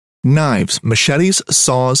Knives, machetes,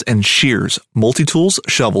 saws, and shears, multi-tools,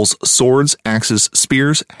 shovels, swords, axes,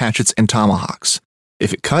 spears, hatchets, and tomahawks.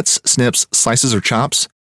 If it cuts, snips, slices, or chops,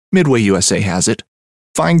 Midway USA has it.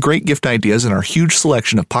 Find great gift ideas in our huge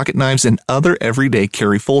selection of pocket knives and other everyday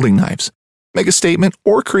carry folding knives. Make a statement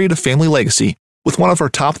or create a family legacy with one of our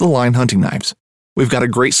top-of-the-line hunting knives. We've got a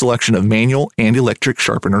great selection of manual and electric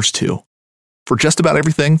sharpeners, too. For just about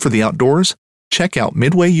everything for the outdoors, check out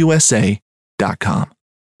MidwayUSA.com.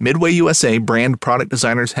 Midway USA brand product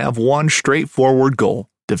designers have one straightforward goal: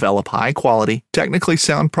 develop high-quality, technically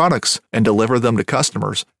sound products and deliver them to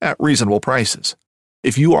customers at reasonable prices.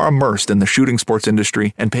 If you are immersed in the shooting sports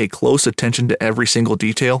industry and pay close attention to every single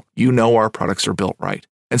detail, you know our products are built right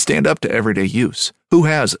and stand up to everyday use. Who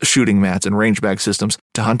has shooting mats and range bag systems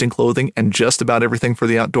to hunting clothing and just about everything for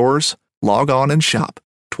the outdoors? Log on and shop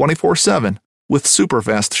 24/7 with super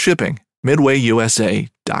fast shipping.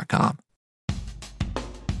 MidwayUSA.com.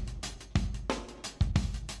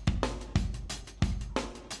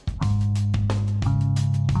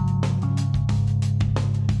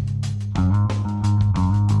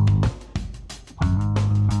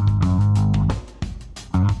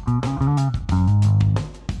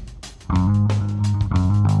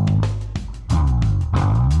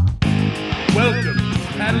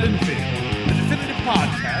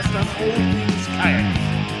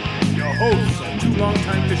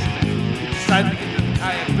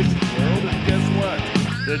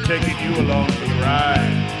 Taking you along for the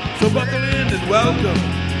ride. So buckle in and welcome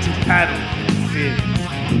to Paddle and Fin.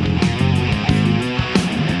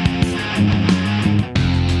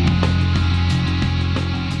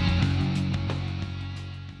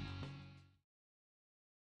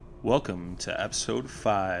 Welcome to episode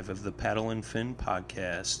 5 of the Paddle and Fin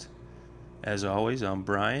podcast. As always, I'm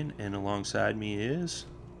Brian, and alongside me is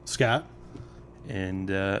Scott. And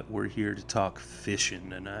we're here to talk fishing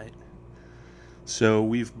tonight. So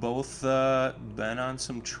we've both been on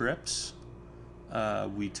some trips.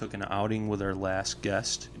 We took an outing with our last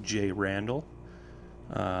guest, Jay Randall,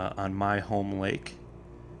 on my home lake.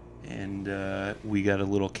 And we got a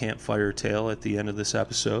little campfire tale at the end of this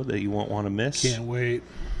episode that you won't want to miss. Can't wait.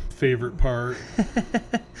 Favorite part.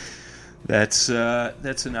 That's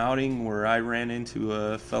an outing where I ran into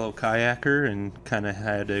a fellow kayaker and kind of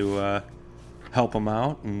had to help him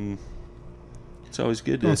out, and it's always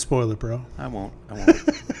good to... Don't spoil it, bro. I won't.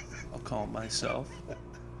 I'll call it myself.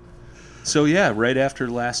 So, yeah, right after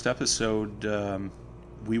last episode,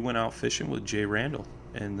 we went out fishing with Jay Randall,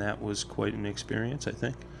 and that was quite an experience, I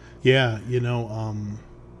think. Yeah,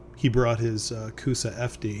 he brought his Kusa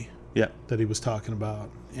FD that he was talking about,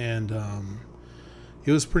 and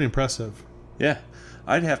it was pretty impressive. Yeah,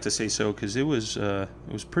 I'd have to say so, because it was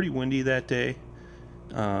pretty windy that day,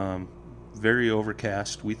 very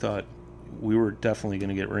overcast. We thought we were definitely going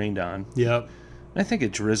to get rained on. Yep. I think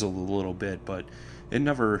it drizzled a little bit, but it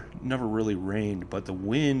never really rained. But the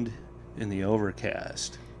wind in the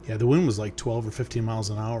overcast. Yeah, the wind was like 12 or 15 miles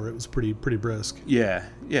an hour. It was pretty brisk. Yeah.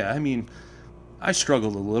 I mean, I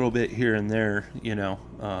struggled a little bit here and there,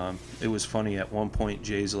 It was funny. At one point,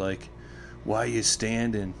 Jay's like, "Why are you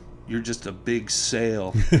standing? You're just a big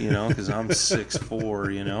sail," because I'm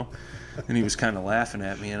 6'4", And he was kind of laughing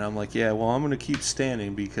at me, and I'm like, "Yeah, well, I'm going to keep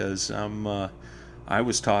standing because I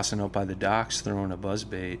was tossing up by the docks throwing a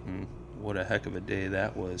buzzbait, and what a heck of a day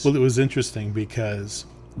that was." Well, it was interesting because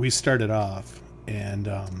we started off, and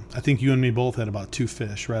I think you and me both had about 2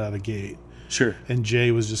 fish right out of the gate. Sure. And Jay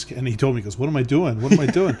and he told me, he goes, "What am I doing? What am I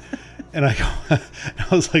doing?" And I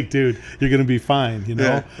was like, "Dude, you're going to be fine,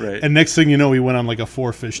 Yeah, right. And next thing you know, we went on like a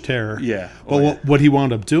 4-fish tear. Yeah. But what he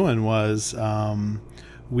wound up doing was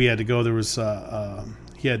we had to go. There was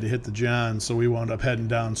he had to hit the John, so we wound up heading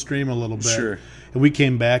downstream a little bit. Sure. And we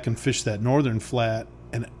came back and fished that northern flat,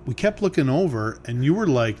 and we kept looking over, and you were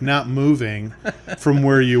like not moving from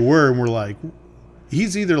where you were, and we're like,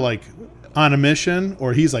 he's either like on a mission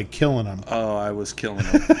or he's like killing them. Oh, I was killing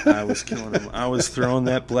him. I was throwing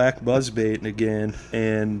that black buzzbait again,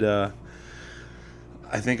 and I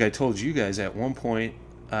think I told you guys at one point,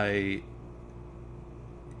 I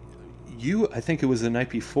think it was the night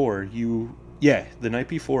before, the night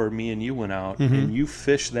before me and you went out, and you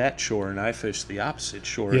fished that shore, and I fished the opposite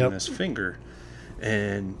shore in this finger.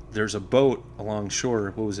 And there's a boat along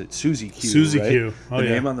shore. What was it? Susie Q. Susie right? Q. The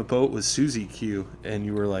name on the boat was Susie Q. And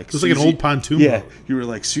you were like, it was like an old pontoon boat. You were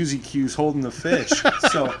like, Susie Q's holding the fish.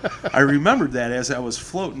 So I remembered that as I was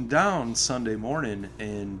floating down Sunday morning,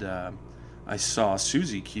 and I saw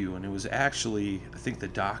Susie Q. And it was actually, I think, the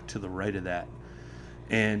dock to the right of that.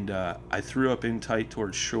 And I threw up in tight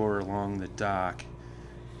towards shore along the dock,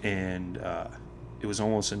 and it was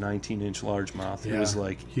almost a 19-inch largemouth. Yeah, it was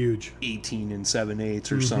like huge, 18 and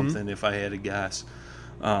 7/8 or something, if I had to guess.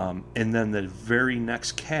 And then the very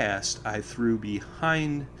next cast, I threw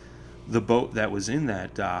behind the boat that was in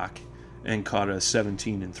that dock and caught a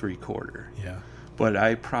 17 3/4. Yeah. But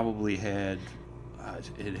I probably had,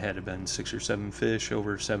 it had to have been 6 or 7 fish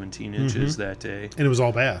over 17 inches that day. And it was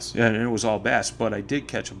all bass. Yeah, and it was all bass. But I did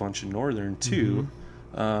catch a bunch of northern too.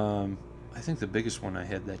 I think the biggest one I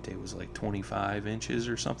had that day was like 25 inches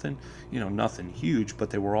or something. Nothing huge, but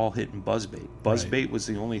they were all hitting buzzbait. Buzzbait was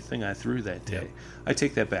the only thing I threw that day. Yep. I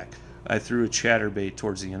take that back. I threw a chatterbait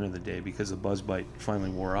towards the end of the day because the buzzbite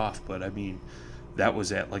finally wore off. But, that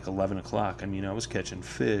was at like 11 o'clock. I was catching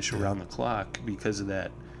fish around the clock because of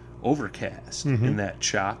that overcast and that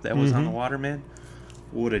chop that was on the water, man.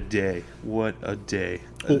 What a day. What a day.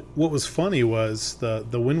 Well, what was funny was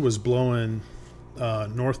the wind was blowing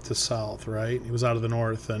north to south, right? It was out of the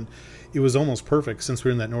north, and it was almost perfect since we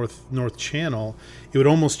were in that north channel. It would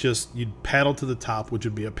almost you'd paddle to the top, which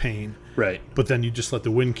would be a pain. Right. But then you just let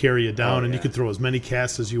the wind carry you down, and you could throw as many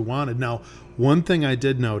casts as you wanted. Now, one thing I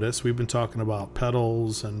did notice, we've been talking about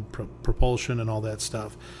pedals and propulsion and all that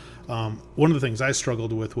stuff. One of the things I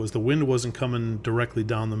struggled with was the wind wasn't coming directly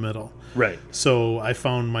down the middle. Right. So I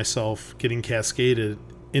found myself getting cascaded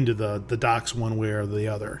into the docks one way or the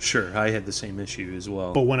other. Sure, I had the same issue as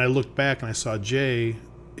well. But when I looked back and I saw Jay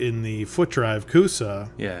in the foot drive Coosa.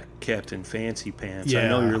 Yeah, Captain Fancy Pants. Yeah. I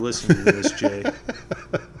know you're listening to this, Jay.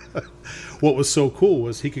 What was so cool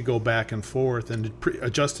was he could go back and forth and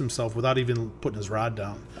adjust himself without even putting his rod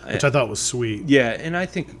down, which I thought was sweet. Yeah, and I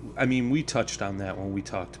think, we touched on that when we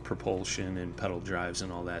talked propulsion and pedal drives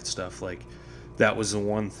and all that stuff. Like, that was the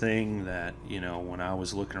one thing that, when I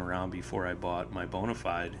was looking around before I bought my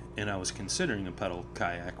Bonafide and I was considering a pedal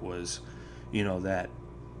kayak was, that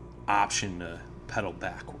option to pedal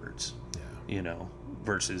backwards,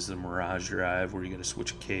 versus the Mirage drive where you got to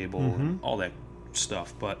switch a cable and all that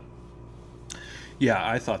stuff. But yeah,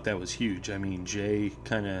 I thought that was huge. Jay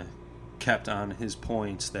kind of kept on his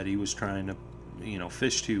points that he was trying to,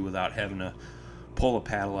 fish to without having to pull a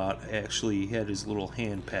paddle out. Actually, he had his little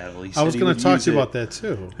hand paddle. I was going to talk to you about that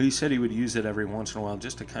too. He said he would use it every once in a while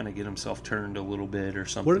just to kind of get himself turned a little bit or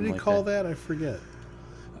something. What did he call that? I forget.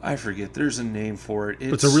 There's a name for it.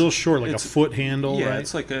 It's a real short, like a foot handle, yeah,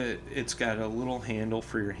 right? it's got a little handle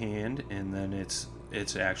for your hand, and then it's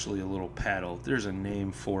actually a little paddle. There's a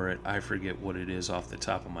name for it. I forget what it is off the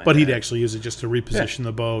top of my head. But he'd actually use it just to reposition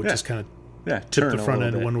the boat, just kind of tip the front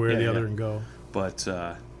end one way or the other and go. But,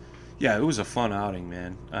 yeah, it was a fun outing,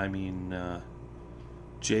 man.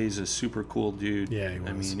 Jay's a super cool dude. Yeah, he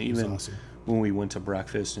was. He even was awesome. When we went to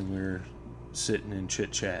breakfast and we were sitting and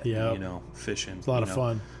chit-chatting, fishing. It's a lot of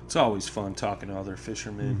fun. It's always fun talking to other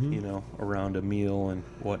fishermen, around a meal and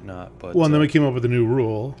whatnot. But and then we came up with a new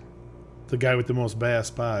rule. The guy with the most bass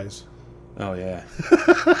buys. Oh, yeah.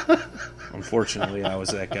 Unfortunately, I was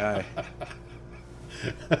that guy.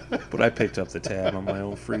 But I picked up the tab on my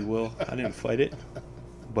own free will. I didn't fight it.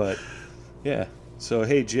 But, yeah. So,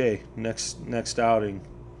 hey, Jay, next outing,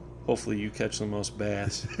 hopefully you catch the most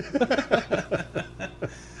bass.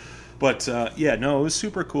 But, it was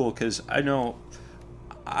super cool because I know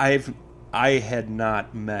I had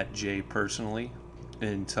not met Jay personally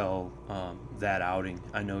until that outing.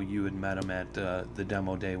 I know you had met him at the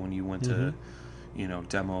demo day when you went to,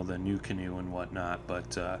 demo the new canoe and whatnot.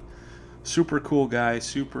 But super cool guy,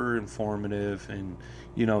 super informative, and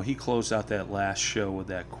he closed out that last show with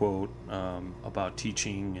that quote about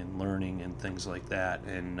teaching and learning and things like that,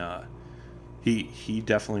 and he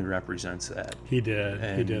definitly represents that. He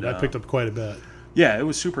did. I picked up quite a bit. Yeah, it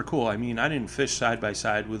was super cool. I didn't fish side by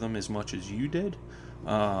side with him as much as you did,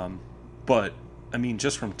 but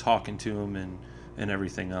just from talking to him and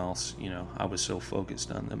everything else, I was so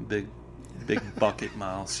focused on them big bucket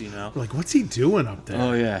mouths, Like, what's he doing up there?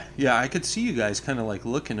 Oh, yeah. I could see you guys kind of like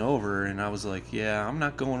looking over, and I was like, yeah, I'm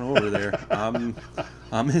not going over there. I'm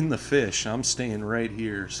in the fish. I'm staying right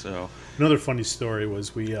here. So another funny story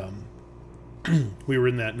was we were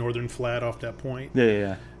in that northern flat off that point.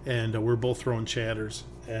 Yeah. And we're both throwing chatters,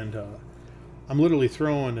 and I'm literally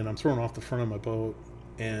throwing, and I'm throwing off the front of my boat,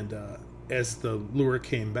 and as the lure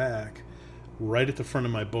came back, right at the front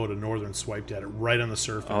of my boat, a northern swiped at it right on the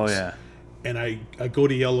surface. Oh, yeah. And I go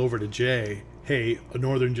to yell over to Jay, hey, a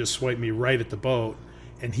northern just swiped me right at the boat.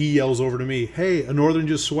 And he yells over to me, hey, a northern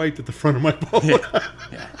just swiped at the front of my boat. Yeah.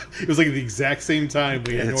 It was like at the exact same time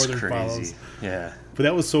we had It's northern crazy. follows. Yeah. But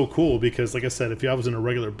that was so cool because, like I said, if I was in a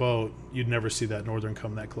regular boat, you'd never see that northern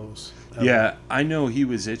come that close. Ever. Yeah, I know he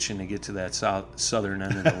was itching to get to that southern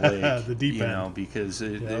end of the lake. The deep end. Know, because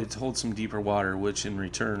it holds some deeper water, which in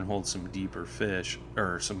return holds some deeper fish,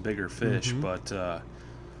 or some bigger fish. But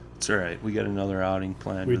it's all right. We got another outing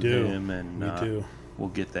planned with him, and we'll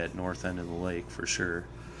get that north end of the lake for sure.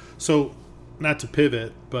 So, not to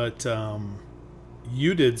pivot, but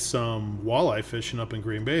you did some walleye fishing up in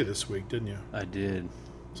Green Bay this week, didn't you? I did.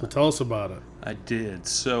 So tell us about it. I did.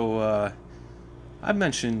 So I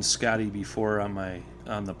mentioned Scotty before on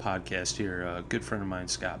the podcast here. A good friend of mine,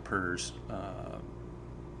 Scott Purrs,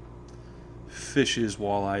 fishes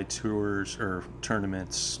walleye tours or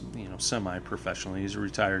tournaments, semi-professionally. He's a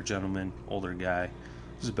retired gentleman, older guy.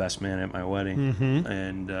 He's the best man at my wedding,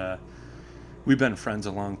 and we've been friends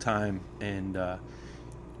a long time. And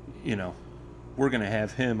we're going to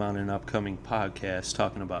have him on an upcoming podcast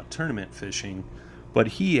talking about tournament fishing. But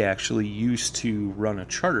he actually used to run a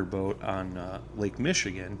charter boat on Lake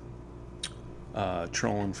Michigan,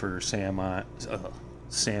 trolling for salmon,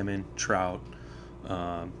 trout,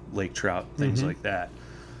 lake trout, things like that.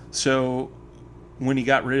 So when he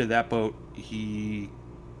got rid of that boat, he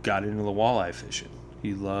got into the walleye fishing.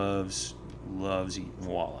 He loves eating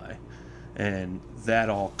walleye. And that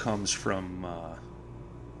all comes from,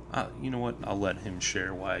 you know what, I'll let him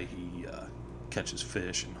share why he catches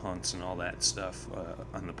fish and hunts and all that stuff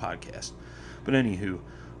on the podcast. But anywho,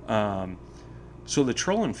 so the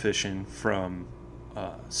trolling fishing from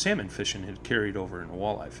salmon fishing had carried over into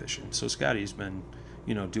walleye fishing. So Scotty's been,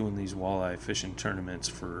 doing these walleye fishing tournaments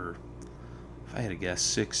for, if I had to guess,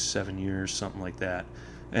 6-7 years, something like that.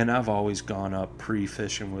 And I've always gone up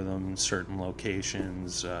pre-fishing with him in certain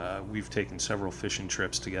locations. We've taken several fishing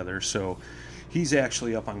trips together. So he's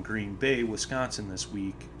actually up on Green Bay, Wisconsin this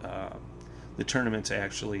week. The tournament's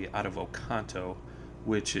actually out of Oconto,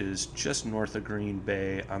 which is just north of Green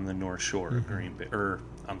Bay on the north shore of Green Bay.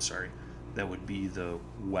 That would be the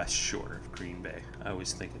west shore of Green Bay. I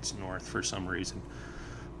always think it's north for some reason.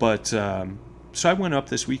 But so I went up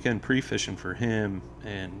this weekend pre-fishing for him,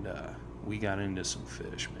 and we got into some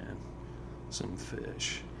fish, man. Some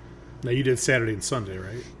fish. Now, you did Saturday and Sunday,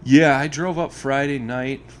 right? Yeah, I drove up Friday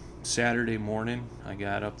night, Saturday morning. I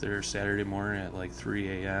got up there Saturday morning at like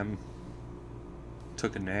 3 a.m.,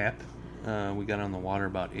 took a nap. We got on the water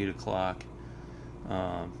about 8 o'clock.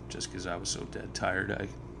 Just because I was so dead tired, I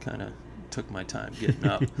kind of took my time getting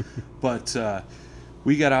up. But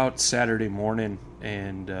we got out Saturday morning,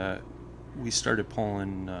 and we started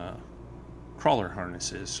pulling crawler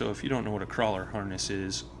harnesses. So if you don't know what a crawler harness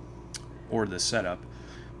is, or the setup,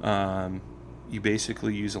 you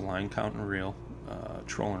basically use a line counting reel,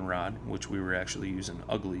 trolling rod, which we were actually using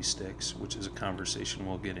ugly sticks, which is a conversation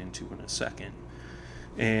we'll get into in a second.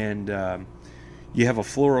 And you have a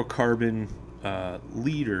fluorocarbon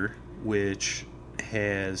leader, which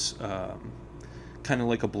has kind of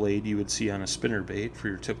like a blade you would see on a spinnerbait for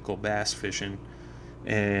your typical bass fishing,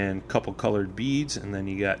 and a couple colored beads, and then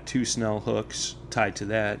you got 2 snell hooks tied to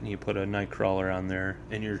that, and you put a night crawler on there,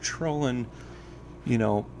 and you're trolling,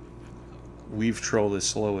 we've trolled as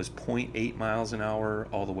slow as 0.8 miles an hour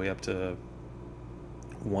all the way up to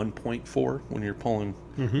 1.4 when you're pulling,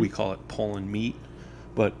 we call it pulling meat.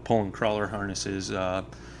 But pulling crawler harnesses,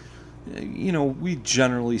 we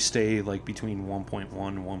generally stay like between 1.1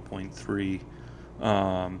 and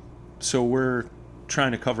 1.3. So we're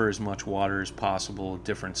trying to cover as much water as possible at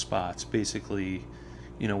different spots. Basically,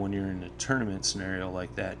 when you're in a tournament scenario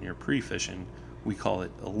like that and you're pre-fishing, we call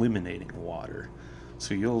it eliminating water.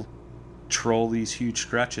 So you'll troll these huge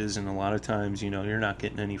stretches, and a lot of times, you're not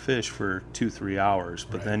getting any fish for 2-3 hours.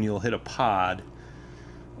 But then you'll hit a pod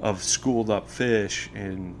of schooled up fish,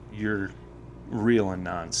 and you're reeling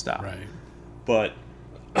nonstop. Right. But,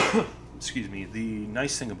 excuse me, the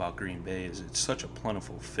nice thing about Green Bay is it's such a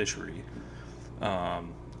plentiful fishery.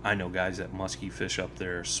 I know guys that muskie fish up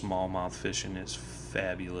there. Smallmouth fishing is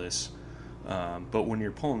fabulous. But when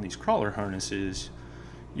you're pulling these crawler harnesses,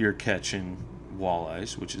 you're catching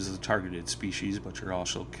walleyes, which is a targeted species, but you're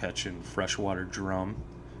also catching freshwater drum,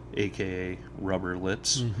 aka rubber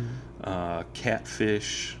lips,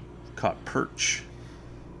 catfish, caught perch.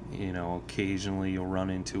 Occasionally you'll run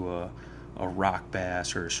into a rock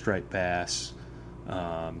bass or a striped bass,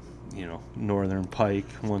 northern pike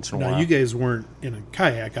once in a while. Now, you guys weren't in a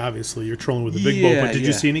kayak, obviously. You're trolling with a big boat, but did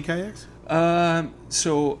you see any kayaks?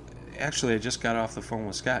 So actually I just got off the phone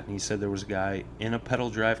with Scott, and he said there was a guy in a pedal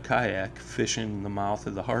drive kayak fishing the mouth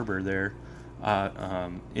of the harbor there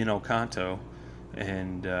in Oconto.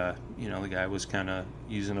 And, the guy was kind of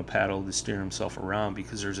using a paddle to steer himself around,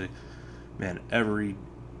 because every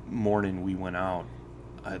morning we went out,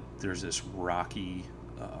 there's this rocky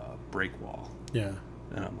break wall. Yeah.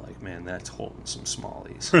 And I'm like, man, that's holding some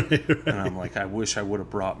smallies. Right. And I'm like, I wish I would have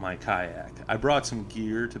brought my kayak. I brought some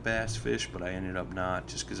gear to bass fish, but I ended up not,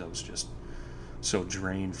 just because I was just so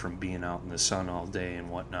drained from being out in the sun all day and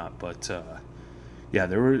whatnot. But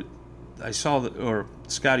yeah,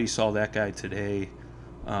 Scotty saw that guy today.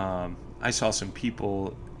 I saw some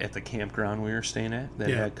people at the campground we were staying at that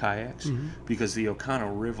had kayaks, because the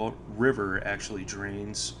Oconto River actually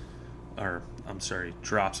drops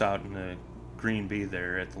out in the Green Bay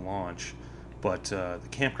there at the launch. But the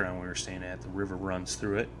campground we were staying at, the river runs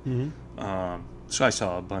through it. So I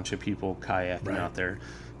saw a bunch of people kayaking out there,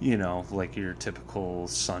 like your typical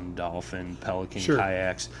Sun Dolphin, Pelican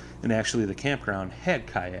kayaks. And actually the campground had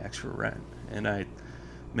kayaks for rent. And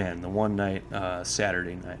the one night,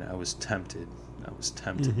 Saturday night, I was tempted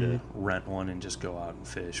to rent one and just go out and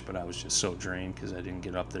fish, but I was just so drained because I didn't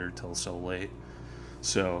get up there till so late.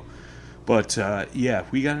 So, but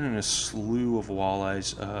we got in a slew of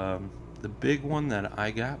walleyes. The big one that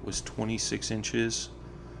I got was 26 inches.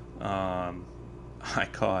 I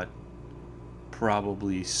caught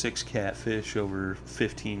probably 6 catfish over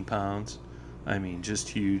 15 pounds. I mean, just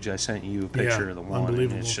huge. I sent you a picture of the one,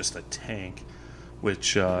 and it's just a tank,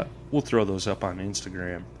 which we'll throw those up on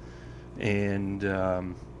Instagram. And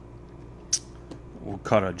we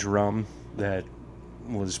caught a drum that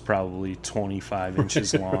was probably 25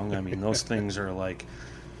 inches long. I mean, those things are like,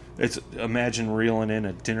 imagine reeling in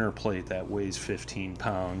a dinner plate that weighs 15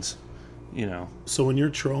 pounds, So when you're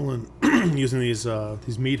trolling using these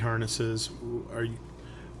meat harnesses,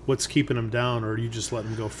 what's keeping them down, or are you just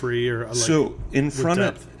letting them go free? Or so in front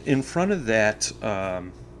of that,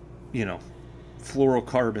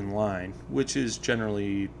 fluorocarbon line, which is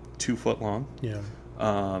generally 2 foot long. Yeah.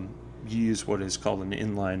 You use what is called an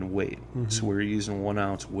inline weight. So we're using 1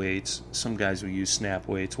 ounce weights. Some guys will use snap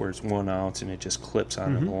weights where it's 1 ounce and it just clips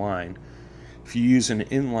onto the line. If you use an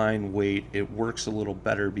inline weight, it works a little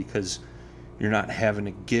better because you're not having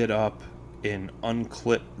to get up and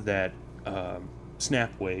unclip that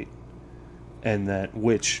snap weight, and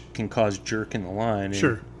which can cause jerk in the line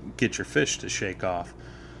and get your fish to shake off.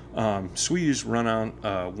 So we use 1 ounce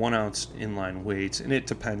inline weights, and it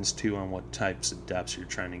depends too on what types of depths you're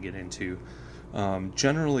trying to get into.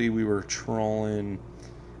 Generally, we were trolling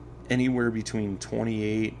anywhere between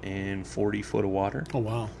 28 and 40 foot of water. Oh,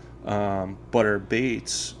 wow. But our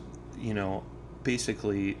baits,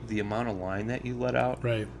 basically the amount of line that you let out,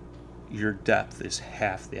 your depth is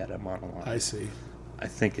half that amount of line. I see. I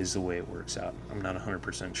think is the way it works out. I'm not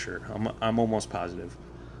 100% sure. I'm almost positive.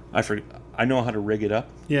 I know how to rig it up.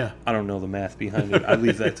 Yeah. I don't know the math behind it. I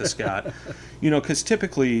leave that to Scott. Because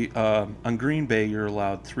typically on Green Bay you're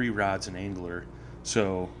allowed 3 rods an angler.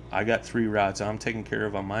 So I got 3 rods I'm taking care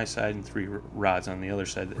of on my side and 3 rods on the other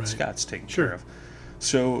side that Scott's taking care of.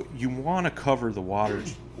 So you want to cover the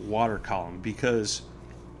water column because,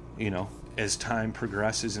 as time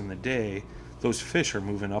progresses in the day, those fish are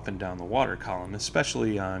moving up and down the water column,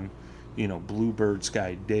 especially on bluebird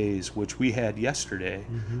sky days, which we had yesterday,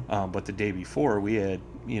 but the day before we had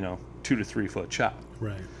 2 to 3 foot chop.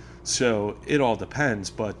 Right. So it all depends,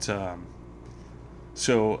 but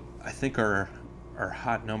so I think our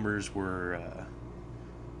hot numbers were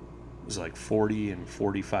was like 40 and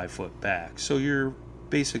 45 foot back. So you're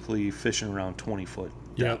basically fishing around 20 foot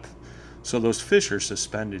depth. So those fish are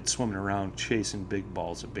suspended, swimming around, chasing big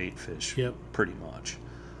balls of bait fish, pretty much.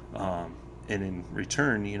 And in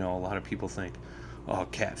return, a lot of people think, oh,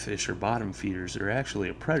 catfish are bottom feeders. They're actually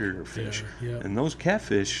a predator fish. And those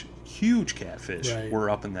catfish, huge catfish, were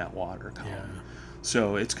up in that water column.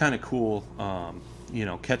 So it's kind of cool,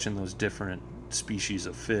 catching those different species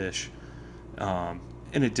of fish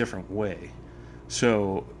in a different way.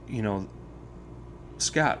 So,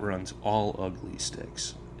 Scott runs all ugly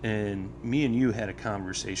sticks. And me and you had a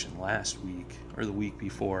conversation last week or the week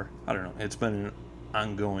before. I don't know. It's been an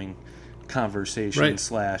ongoing conversation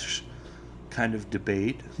 / kind of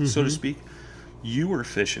debate, so to speak. You were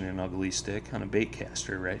fishing an ugly stick on a bait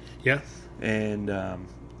caster, right? Yeah. And,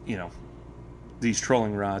 these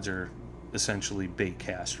trolling rods are essentially bait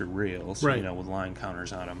caster reels, with line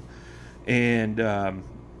counters on them. And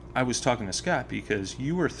I was talking to Scott because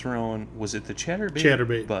you were throwing, was it the chatterbait?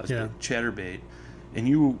 Chatterbait, Chatterbait. And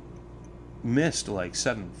you missed like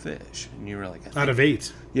 7 fish. And you were like... out of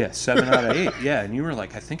 8. Yeah, 7 out of 8. Yeah, and you were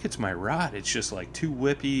like, I think it's my rod. It's just like too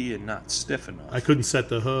whippy and not stiff enough. I couldn't set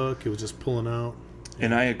the hook. It was just pulling out.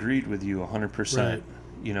 And I agreed with you 100%.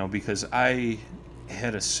 Because I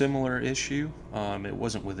had a similar issue. It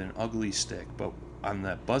wasn't with an ugly stick, but on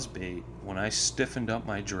that buzzbait, when I stiffened up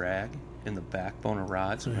my drag in the backbone of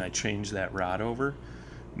rods, when I changed that rod over,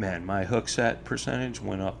 man, my hook set percentage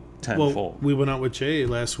went up Well, tenfold. we went out with Jay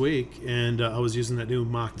last week, and I was using that new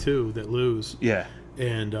Mach 2 that Lou's. Yeah,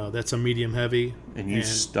 And that's a medium heavy. and you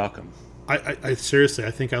stuck them. I seriously,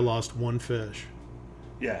 I think I lost one fish.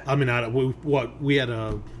 Yeah. I mean, we had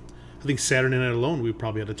I think Saturday night alone, we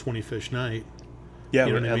probably had a 20 fish night. Yeah,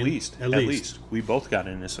 You know what I at mean? least. At At least. least. We both got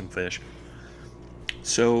into some fish.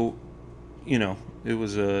 So, you know, it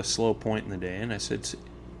was a slow point in the day, and I said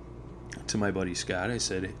to my buddy Scott, I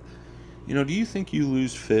said, you know, do you think you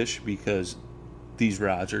lose fish because these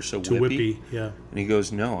rods are so Too whippy? whippy, yeah. And he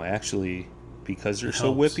goes, no, actually, because they're It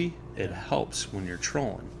so helps. whippy, it helps when you're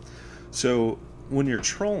trolling. So when you're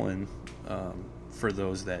trolling, for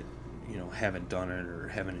those that, you know, haven't done it or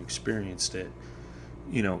haven't experienced it,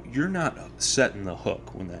 you know, you're not setting the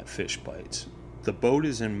hook when that fish bites. The boat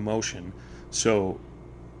is in motion, so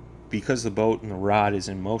because the boat and the rod is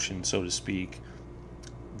in motion, so to speak,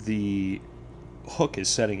 the hook is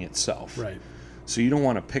setting itself. Right. So you don't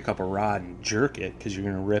want to pick up a rod and jerk it because you're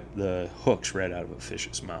going to rip the hooks right out of a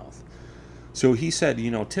fish's mouth. So he said,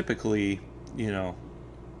 you know, typically, you know,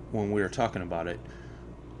 when we were talking about it,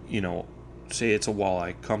 you know, say it's a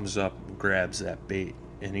walleye, comes up, grabs that bait,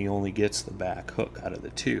 and he only gets the back hook out of the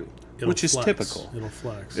two, which is flex. typical. It'll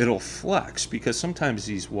flex. It'll flex because sometimes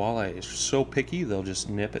these walleye are so picky, they'll just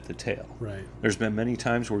nip at the tail. Right. There's been many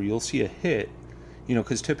times where you'll see a hit, you know,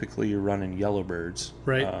 because typically you're running yellowbirds,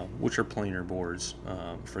 Right. which are planer boards,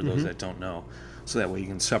 for those that don't know. So that way you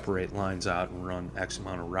can separate lines out and run X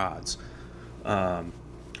amount of rods.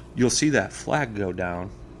 You'll see that flag go down,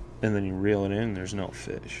 and then you reel it in, and there's no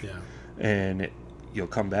fish. Yeah. And you'll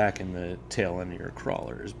come back, and the tail end of your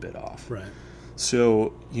crawler is bit off. Right.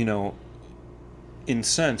 So, you know, in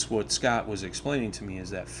sense, what Scott was explaining to me is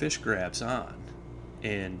that fish grabs on,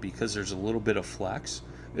 and because there's a little bit of flex,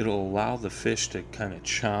 it'll allow the fish to kind of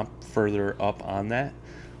chomp further up on that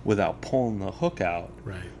without pulling the hook out.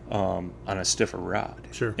 Right. On a stiffer rod.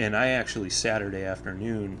 Sure. And I actually, Saturday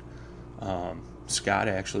afternoon, Scott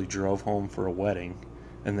actually drove home for a wedding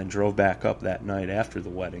and then drove back up that night after the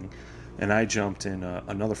wedding. And I jumped in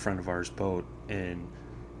another friend of ours' boat, and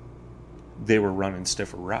they were running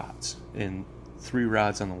stiffer rods. And 3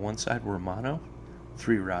 rods on the one side were mono,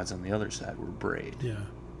 3 rods on the other side were braid. Yeah.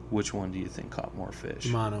 Which one do you think caught more fish?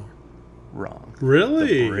 Mono. Wrong. Really?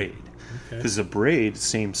 The braid. Okay. Because the braid,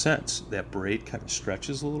 same sense. That braid kind of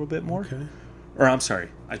stretches a little bit more. Okay. Or I'm sorry,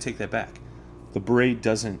 I take that back. The braid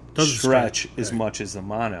doesn't stretch as right. much as the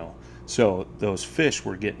mono. So those fish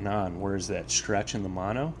were getting on, whereas that stretch in the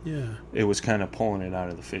mono, Yeah. it was kind of pulling it out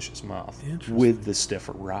of the fish's mouth Interesting. with the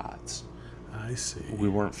stiffer rods. I see. We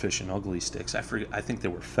weren't fishing ugly sticks. I forget. I think they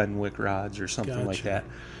were Fenwick rods or something like Gotcha. that.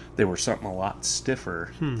 They were something a lot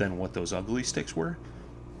stiffer than what those ugly sticks were.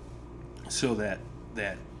 So that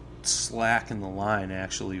slack in the line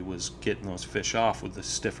actually was getting those fish off with the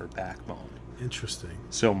stiffer backbone. Interesting.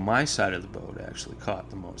 So my side of the boat actually caught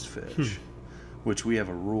the most fish, which we have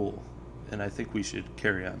a rule, and I think we should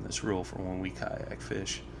carry on this rule for when we kayak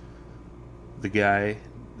fish. The guy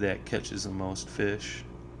that catches the most fish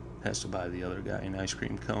has to buy the other guy an ice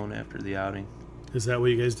cream cone after the outing. Is that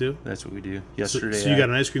what you guys do? That's what we do. So, Yesterday, so you got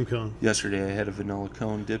an ice cream cone. Yesterday I had a vanilla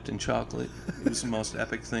cone dipped in chocolate. It was the most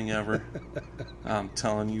epic thing ever. I'm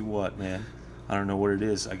telling you what, man. I don't know what it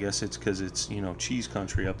is. I guess it's because it's, you know, cheese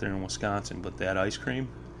country up there in Wisconsin. But that ice cream,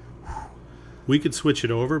 We could switch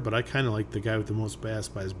it over, but I kind of like the guy with the most bass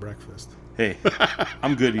buys breakfast. hey,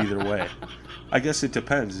 I'm good either way. I guess it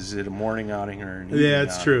depends. Is it a morning outing or an evening Yeah,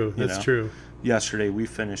 it's outing, true. you That's know? true. Yesterday we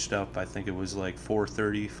finished up, I think it was like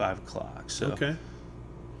 4:30, 5 o'clock. So Okay.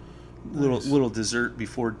 little dessert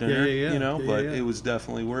before dinner, yeah. you know, Yeah, but yeah. it was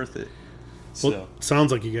definitely worth it. Well, So.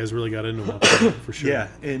 sounds like you guys really got into it for sure. Yeah,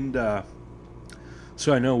 and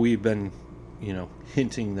so I know we've been, you know,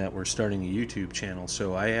 hinting that we're starting a YouTube channel.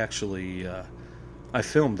 So I actually, I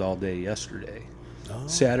filmed all day yesterday. Oh.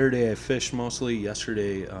 Saturday I fished mostly.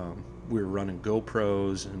 Yesterday we were running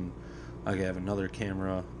GoPros, and I have another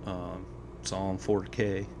camera. It's all in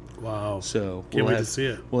 4K. Wow. So Can't wait to have, see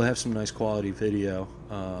it. We'll have some nice quality video.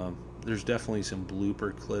 There's definitely some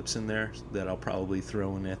blooper clips in there that I'll probably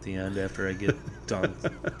throw in at the end after I get done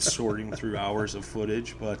sorting through hours of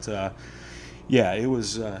footage. But yeah, it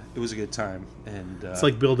was a good time. And It's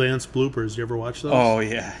like Bill Dance bloopers. You ever watch those? oh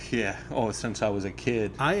yeah. Oh, since I was a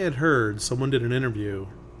kid. I had heard someone did an interview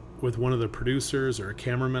with one of the producers or a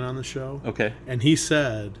cameraman on the show. Okay. And he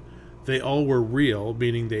said they all were real,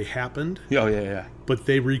 meaning they happened, Oh yeah. but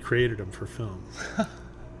they recreated them for film.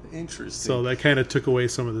 Interesting. So that kind of took away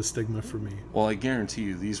some of the stigma for me. Well, I guarantee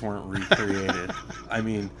you these weren't recreated. I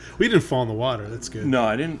mean, we didn't fall in the water. That's good. No,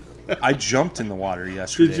 I didn't. I jumped in the water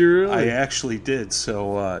yesterday. Did you really? I actually did.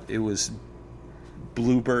 So it was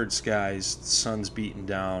bluebird skies, the sun's beating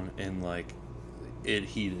down, and like it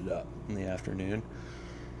heated up in the afternoon.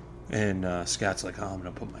 And Scott's like, "Oh, I'm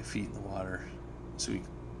gonna put my feet in the water." So he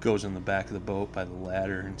goes in the back of the boat by the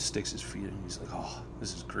ladder and sticks his feet in. He's like, "Oh,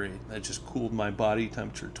 this is great. That just cooled my body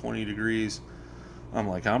temperature 20 degrees." I'm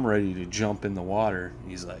like, "I'm ready to jump in the water."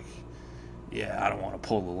 He's like, "Yeah, I don't want to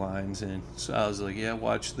pull the lines in." So I was like, "Yeah,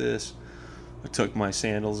 watch this." I took my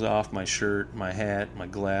sandals off, my shirt, my hat, my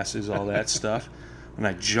glasses, all that stuff. And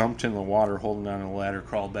I jumped in the water holding on to the ladder,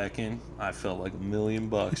 crawled back in. I felt like $1 million,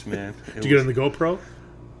 man. Did you get on the GoPro?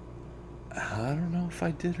 I don't know if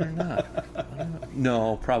I did or not. I don't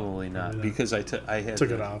know. No, probably not, because I had took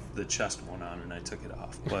it off. The chest one on and I took it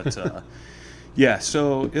off. But yeah,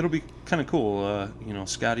 so it'll be kind of cool.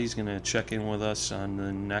 Scotty's going to check in with us on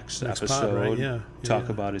the next episode. Pod, right? Yeah. Talk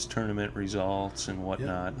about his tournament results and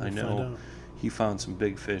whatnot. Yeah, I know he found some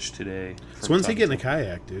big fish today. So when's he getting a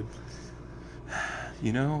kayak, dude?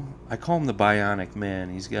 I call him the bionic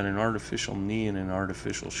man. He's got an artificial knee and an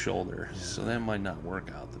artificial shoulder, so that might not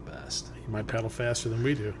work out the best. He might paddle faster than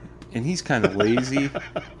we do. And he's kind of lazy.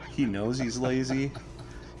 He knows he's lazy.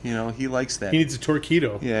 He likes that. He needs a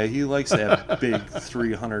Torpedo. Yeah, he likes that big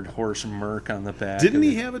 300-horse Merc on the back. Didn't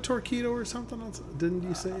he have a Torpedo or something else? Didn't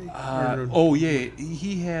you say? Oh, yeah.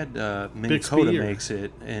 He had Minn Kota makes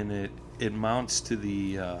it, and it mounts to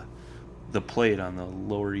the plate on the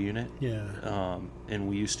lower unit. Yeah. And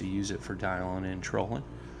we used to use it for dialing in trolling.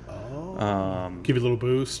 Oh. Give you a little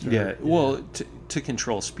boost? Yeah. Well, to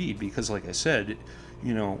control speed, because like I said,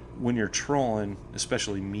 when you're trolling,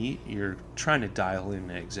 especially meat, you're trying to dial in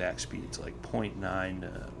the exact speeds, like 0.9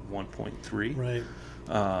 to 1.3.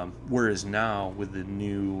 Right. Whereas now with the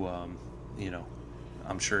new,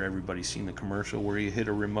 I'm sure everybody's seen the commercial where you hit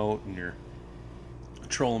a remote and your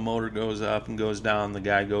trolling motor goes up and goes down. The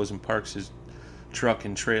guy goes and parks his truck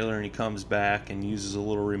and trailer, and he comes back and uses a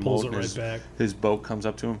little remote. Pulls it and right back. His boat comes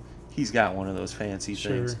up to him. He's got one of those fancy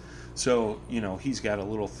things. So, he's got a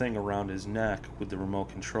little thing around his neck with the remote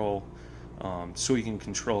control, so he can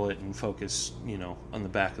control it and focus, on the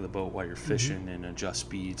back of the boat while you're fishing and adjust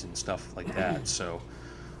speeds and stuff like that. So,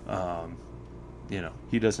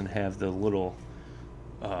 he doesn't have the little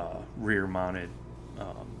rear-mounted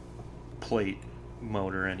plate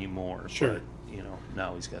motor anymore. Sure. But,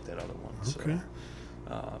 now he's got that other one. Okay.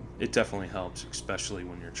 So, it definitely helps, especially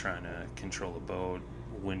when you're trying to control a boat,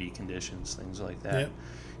 windy conditions, things like that.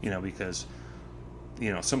 Yep. Because,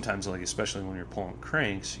 sometimes, like, especially when you're pulling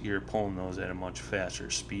cranks, you're pulling those at a much faster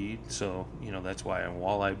speed. So, that's why on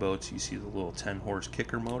walleye boats you see the little 10-horse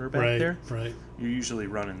kicker motor back there. Right. You're usually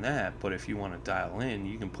running that, but if you want to dial in,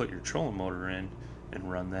 you can put your trolling motor in and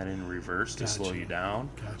run that in reverse to slow you down.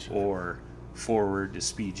 Gotcha. Or forward to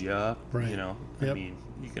speed you up. Right. I mean,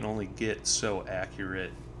 you can only get so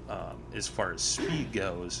accurate as far as speed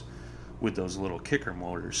goes with those little kicker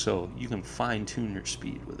motors. So you can fine tune your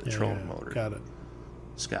speed with a trolling motor. Got it.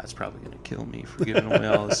 Scott's probably going to kill me for giving away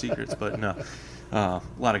all the secrets, but no, a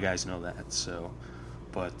lot of guys know that. So,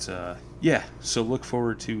 but yeah, so look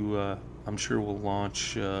forward to. I'm sure we'll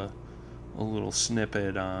launch a little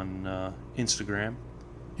snippet on Instagram.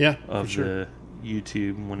 Yeah, of for sure. the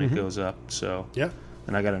YouTube when it goes up. So yeah,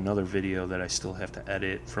 and I got another video that I still have to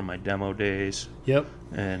edit from my demo days. Yep.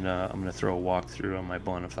 And I'm gonna throw a walkthrough on my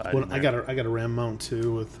Bonafide. Well, I got a ram mount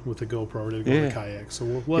too with a GoPro ready to go on a kayak. So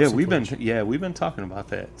we'll have we've footage. been talking about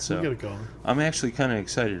that. So we'll get it going. I'm actually kind of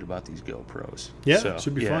excited about these GoPros. Yeah, so, it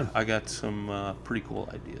should be fun. I got some pretty cool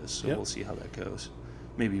ideas. So we'll see how that goes.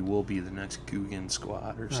 Maybe we'll be the next Guggen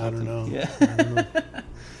squad or something. I don't know. Yeah. I don't know.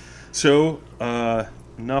 So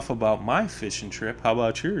enough about my fishing trip. How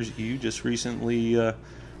about yours? You just recently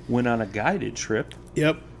went on a guided trip.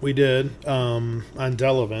 Yep, we did on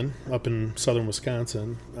Delavan up in southern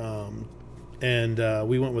Wisconsin, and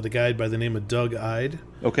we went with a guide by the name of Doug Ide.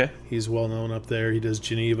 Okay. He's well known up there. He does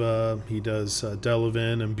Geneva, he does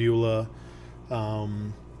Delavan and Beulah.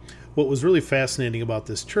 What was really fascinating about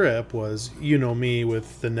this trip was, me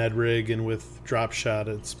with the Ned rig and with drop shot,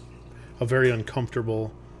 it's a very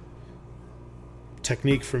uncomfortable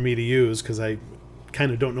technique for me to use because I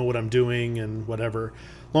kind of don't know what I'm doing and whatever.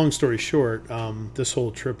 Long story short, this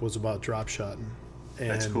whole trip was about drop shotting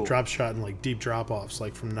and drop shotting like deep drop offs,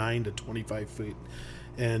 like from 9 to 25 feet.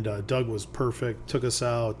 And Doug was perfect, took us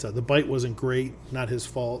out. The bite wasn't great, not his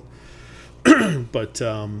fault. But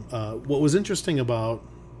what was interesting about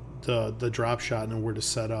the drop shot and where to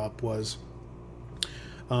set up was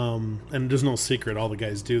And there's no secret. All the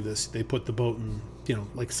guys do this. They put the boat in,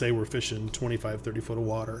 like say we're fishing 25, 30 foot of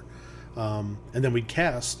water. And then we'd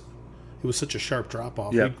cast. It was such a sharp drop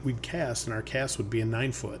off. Yep. We'd cast, and our cast would be a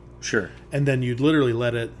 9 foot. Sure. And then you'd literally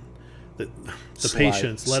let it, the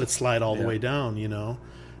patience, let it slide all the Yeah. way down,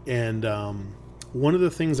 And one of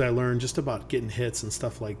the things I learned just about getting hits and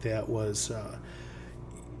stuff like that was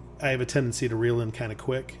I have a tendency to reel in kind of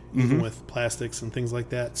quick, even with plastics and things like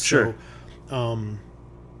that. Sure. So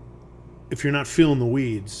if you're not feeling the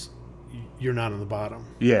weeds, you're not on the bottom.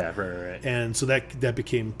 Yeah, right. And so that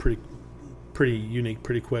became pretty unique,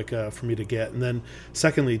 pretty quick for me to get. And then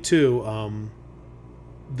secondly, too,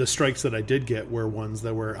 the strikes that I did get were ones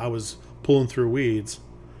that were I was pulling through weeds,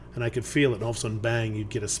 and I could feel it, and all of a sudden, bang, you'd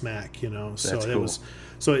get a smack. So That's it cool. was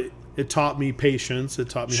it taught me patience. It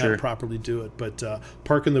taught me how Sure. to properly do it. But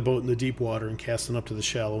parking the boat in the deep water and casting up to the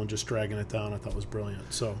shallow and just dragging it down, I thought was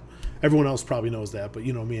brilliant. So everyone else probably knows that, but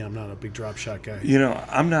me, I'm not a big drop shot guy.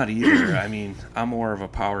 I'm not either. I mean, I'm more of a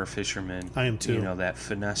power fisherman. I am too. That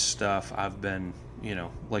finesse stuff, I've been,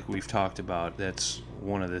 like we've talked about, that's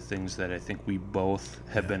one of the things that I think we both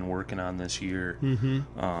have been working on this year,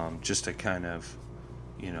 just to kind of,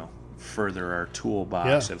 further our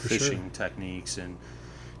toolbox of for fishing techniques. And,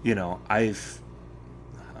 I'm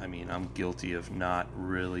guilty of not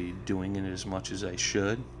really doing it as much as I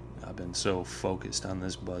should. I've been so focused on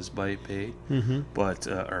this buzz bite bait, but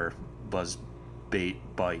or buzz bait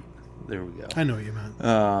bite. There we go. I know what you meant.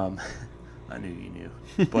 I knew you knew,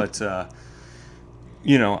 but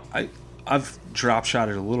I've drop shot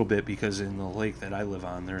it a little bit because in the lake that I live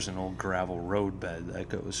on, there's an old gravel road bed that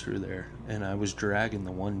goes through there, and I was dragging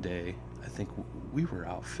the one day. I think we were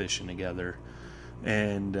out fishing together,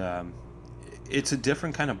 and it's a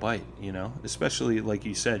different kind of bite, especially like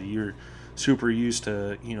you said, you're super used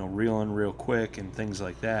to reeling real quick and things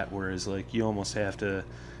like that, whereas like you almost have to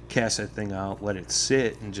cast that thing out, let it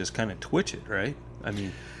sit, and just kind of twitch it, right? I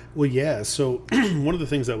mean, well, yeah. So one of the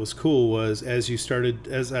things that was cool was as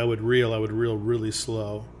I would reel really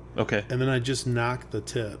slow. Okay. And then I just knocked the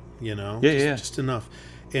tip, Yeah. just enough.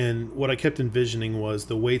 And what I kept envisioning was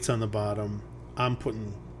the weight's on the bottom. I'm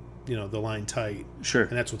putting, the line tight. Sure.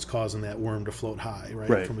 And that's what's causing that worm to float high,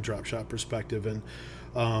 right? From a drop shot perspective. And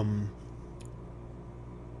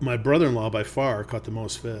my brother-in-law by far caught the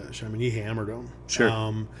most fish. I mean, he hammered them.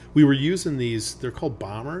 Sure. We were using these. They're called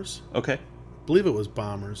bombers. Okay. I believe it was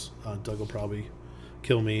bombers. Doug will probably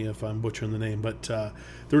kill me if I'm butchering the name, but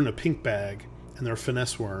they're in a pink bag, and they're a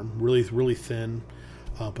finesse worm, really, really thin,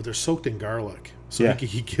 but they're soaked in garlic. So Yeah.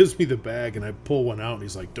 he gives me the bag, and I pull one out, and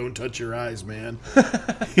he's like, "Don't touch your eyes, man."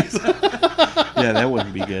 Yeah, that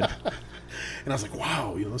wouldn't be good. And I was like,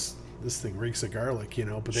 "Wow, this thing reeks of garlic,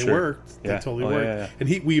 but they Sure. worked. Yeah. They totally Oh, worked." yeah.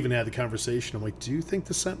 And we even had the conversation. I'm like, "Do you think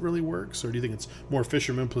the scent really works, or do you think it's more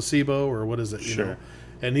fisherman placebo, or what is it?" Sure.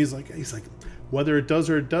 And he's like, whether it does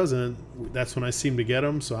or it doesn't, that's when I seem to get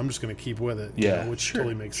them. So I'm just going to keep with it. Yeah, which sure,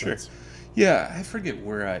 totally makes sense. Yeah, I forget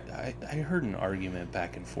where I heard an argument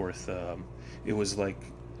back and forth. It was like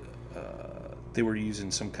they were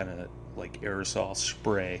using some kind of like aerosol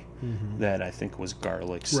spray that I think was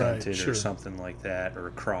garlic scented sure. or something like that,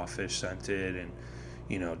 or crawfish scented, and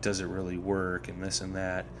does it really work and this and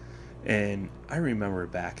that. And I remember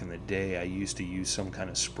back in the day, I used to use some kind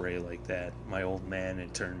of spray like that. My old man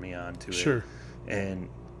had turned me on to it. Sure. And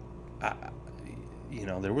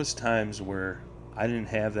there was times where I didn't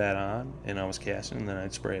have that on, and I was casting, and then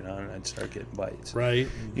I'd spray it on, and I'd start getting bites. Right.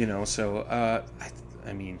 So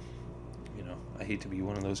I hate to be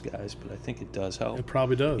one of those guys, but I think it does help. It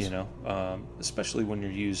probably does. Especially when you're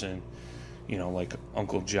using, like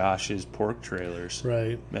Uncle Josh's pork trailers.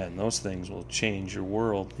 Right. Man, those things will change your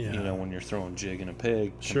world. Yeah. When you're throwing jig and a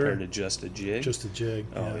pig Sure. compared to just a jig. Just a jig.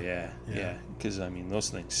 Oh yeah. Because those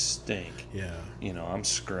things stink. Yeah. I'm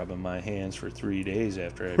scrubbing my hands for 3 days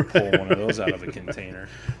after I pull one of those out of a container.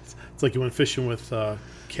 It's like you went fishing with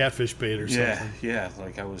catfish bait or something. Yeah.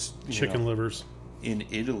 Like I was Chicken livers. in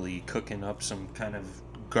Italy cooking up some kind of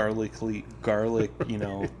garlic.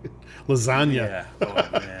 Lasagna. Yeah.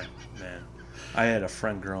 Oh man. I had a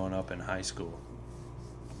friend growing up in high school.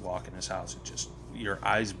 Walk in his house, it just your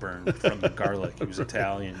eyes burned from the garlic. He was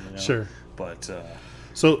Italian, Sure. But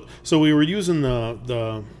So we were using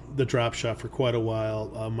the drop shot for quite a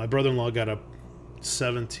while. My brother-in-law got a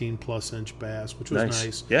 17 plus inch bass, which was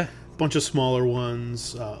nice. Yeah. Bunch of smaller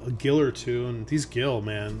ones, a gill or two, and these gill,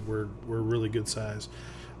 man, were really good size.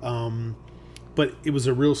 But it was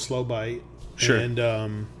a real slow bite. Sure.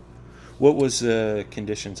 And what was the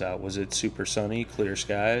conditions out? Was it super sunny, clear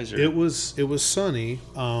skies? Or? it was sunny.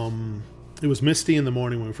 it was misty in the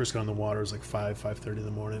morning when we first got on the water. It was like 5:30 in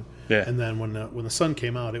the morning. Yeah. And then when the sun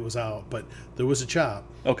came out, it was out, but there was a chop.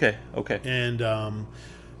 Okay. And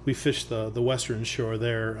we fished the western shore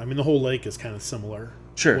there. I mean, the whole lake is kind of similar.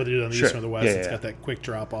 Sure. Whether you're on the Sure. east or the west, Yeah, it's yeah. got that quick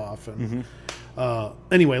drop off. And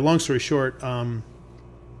anyway, long story short,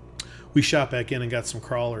 we shot back in and got some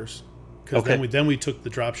crawlers. Because Okay. then we took the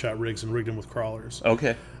drop shot rigs and rigged them with crawlers.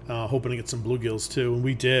 Okay. Hoping to get some bluegills too, and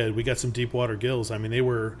we did. We got some deep water gills. I mean, they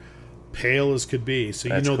were pale as could be. So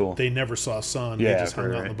That's cool. they never saw sun. Yeah, they just hung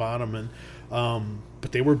out on right. the bottom, and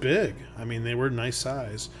but they were big. I mean, they were nice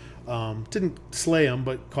size. Didn't slay them,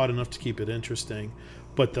 but caught enough to keep it interesting.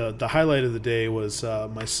 But the highlight of the day was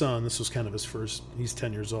my son. This was kind of his first. He's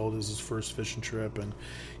 10 years old. It was his first fishing trip, and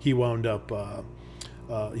he wound up.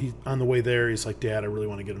 He on the way there, he's like, "Dad, I really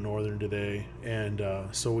want to get a northern today." And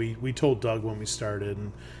so we told Doug when we started,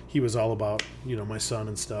 and he was all about my son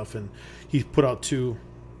and stuff. And he put out two,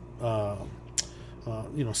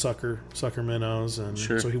 sucker minnows, and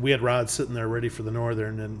Sure. so we had rods sitting there ready for the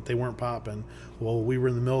northern, and they weren't popping. Well, we were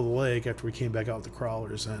in the middle of the lake after we came back out with the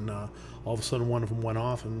crawlers, and all of a sudden one of them went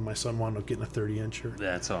off, and my son wound up getting a 30-incher.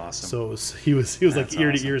 That's awesome. So he was like That's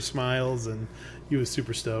ear to awesome. ear smiles, and he was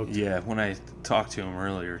super stoked. Yeah, when I talked to him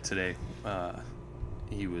earlier today,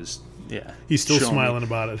 he was He's still showing me- smiling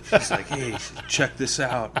about it. He's like, "Hey, check this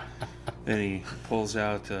out," and he pulls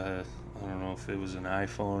out I don't know if it was an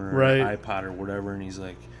iPhone or Right. an iPod or whatever, and he's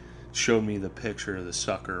like, showed me the picture of the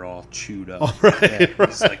sucker all chewed up. Oh, right,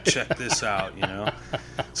 He's like, "Check this out,"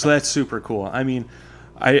 So that's super cool. I mean,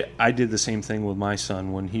 I did the same thing with my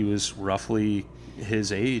son when he was roughly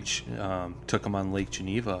his age. Took him on Lake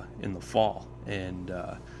Geneva in the fall, and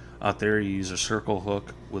out there you use a circle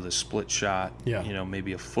hook with a split shot, Yeah.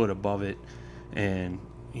 Maybe a foot above it, and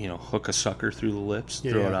hook a sucker through the lips,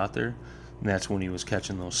 throw it out there, and that's when he was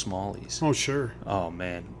catching those smallies. Oh, sure. Oh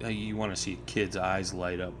man, you want to see a kid's eyes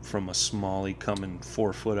light up from a smallie coming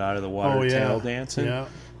 4 foot out of the water, Oh, yeah. tail dancing. Yeah.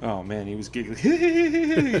 Oh man, he was giggling,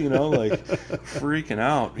 like freaking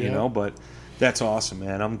out, But that's awesome,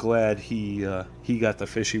 man. I'm glad he got the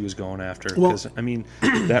fish he was going after, because I mean,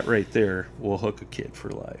 that right there will hook a kid for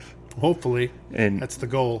life. Hopefully, And that's the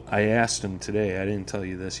goal. I asked him today, I didn't tell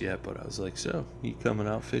you this yet, but I was like, "So, you coming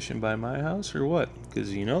out fishing by my house or what? Because,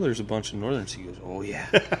 there's a bunch of northerns." He goes, "Oh, yeah.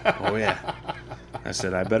 Oh, yeah." I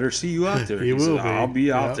said, "I better see you out there." You He will said, be. "I'll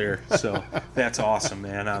be out Yeah. there." So, that's awesome,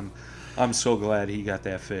 man. I'm so glad he got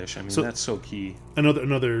that fish. I mean, So- that's so key.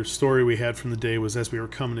 Another story we had from the day was as we were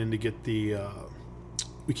coming in to get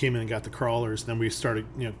we came in and got the crawlers. Then we started,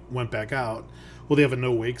 went back out. Well, they have a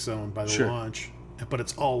no wake zone by the Sure. launch, but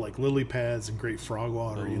it's all like lily pads and great frog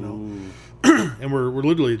water, Ooh. And we're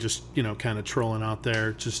literally just kind of trolling out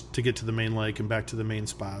there just to get to the main lake and back to the main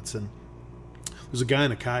spots. And there's a guy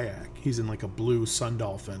in a kayak. He's in like a blue sun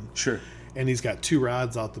dolphin, Sure. and he's got two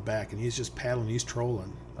rods out the back, and he's just paddling. He's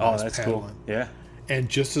trolling. Oh, He's that's paddling. cool. Yeah. And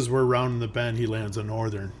just as we're rounding the bend, he lands a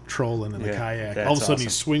northern trolling in the Yeah, kayak. that's All of a sudden, he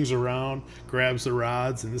awesome. swings around, grabs the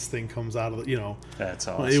rods, and this thing comes out of the, That's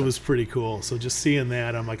awesome. It was pretty cool. So just seeing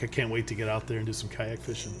that, I'm like, I can't wait to get out there and do some kayak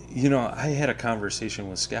fishing. I had a conversation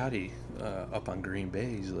with Scotty up on Green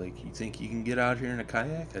Bay. He's like, "You think you can get out here in a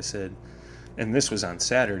kayak?" I said, and this was on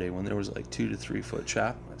Saturday when there was like 2 to 3 foot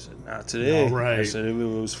chop. I said, "Not today." No, right. I said, it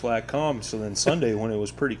was flat calm. So then Sunday when it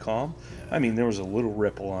was pretty calm, I mean, there was a little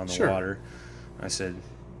ripple on the Sure. water. I said,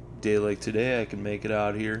 "Day like today, I can make it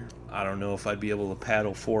out here. I don't know if I'd be able to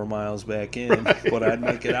paddle 4 miles back in, but I'd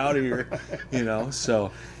make it out here,"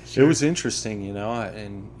 So Sure. it was interesting,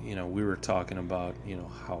 and we were talking about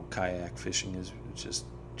how kayak fishing is just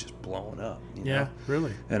blowing up. Yeah,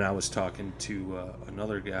 really. And I was talking to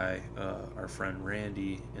another guy, our friend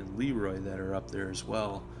Randy and Leroy, that are up there as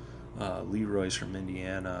well. Leroy's from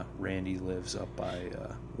Indiana. Randy lives up by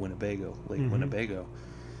Winnebago, Lake Winnebago.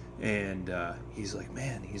 And he's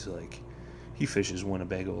like, he fishes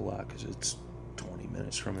Winnebago a lot because it's 20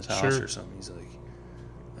 minutes from his house Sure. or something. He's like,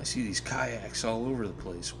 "I see these kayaks all over the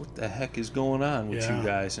place. What the heck is going on with Yeah. you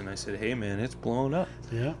guys?" And I said, "Hey, man, it's blowing up."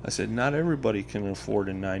 Yeah. I said, "Not everybody can afford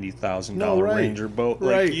a $90,000 No, right. Ranger boat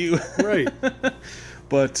Right. like you." Right.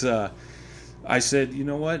 But I said, "You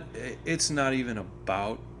know what? It's not even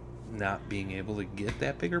about not being able to get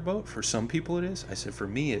that bigger boat. For some people it is." I said, "For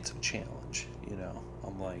me, it's a challenge."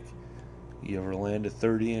 I'm like, "You ever land a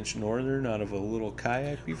 30-inch northern out of a little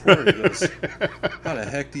kayak before?" He goes, "How the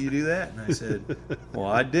heck do you do that?" And I said, "Well,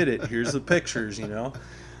 I did it. Here's the pictures,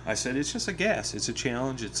 I said, "It's just a gas. It's a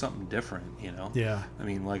challenge. It's something different, Yeah. I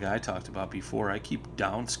mean, like I talked about before, I keep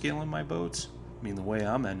downscaling my boats. I mean, the way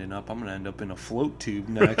I'm ending up, I'm going to end up in a float tube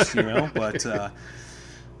next, But,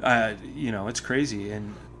 it's crazy.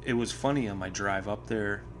 And it was funny on my drive up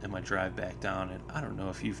there and my drive back down, and I don't know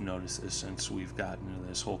if you've noticed this since we've gotten into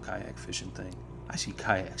this whole kayak fishing thing. I see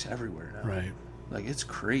kayaks everywhere now. Right. Like, it's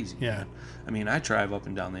crazy. Yeah. Man. I mean, I drive up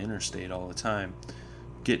and down the interstate all the time,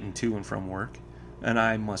 getting to and from work, and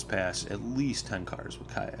I must pass at least 10 cars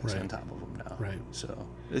with kayaks on top of them now. Right. So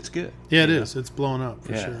it's good. Yeah, it is. It's blowing up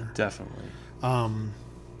for sure. Yeah, definitely.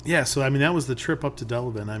 Yeah, so I mean that was the trip up to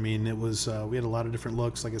Delavan. I mean it was we had a lot of different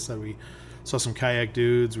looks. Like I said, we saw some kayak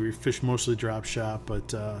dudes. We fished mostly drop shot, but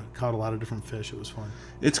caught a lot of different fish. It was fun.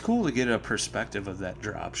 It's cool to get a perspective of that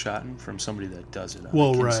drop shotting from somebody that does it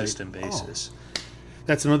on a consistent basis.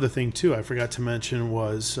 That's another thing too. I forgot to mention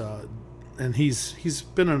was, and he's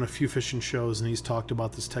been on a few fishing shows and he's talked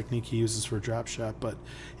about this technique he uses for drop shot. But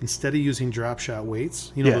instead of using drop shot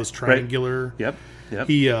weights, those triangular. Right.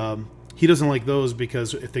 Yep. He doesn't like those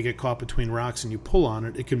because if they get caught between rocks and you pull on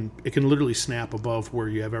it, it can literally snap above where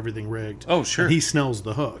you have everything rigged. Oh, sure. And he snells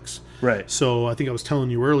the hooks. Right. So I think I was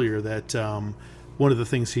telling you earlier that one of the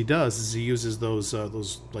things he does is he uses those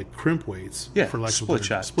like crimp weights. Yeah. For lack split of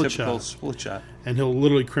shot. split Typical shot. split shot. And he'll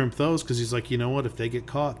literally crimp those because he's like, you know what? If they get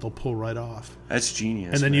caught, they'll pull right off. That's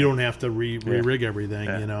genius. And then man. you don't have to re-rig everything.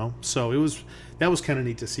 Yeah. So that was kind of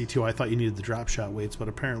neat to see too. I thought you needed the drop shot weights, but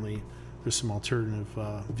apparently there's some alternative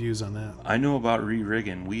views on that. I know about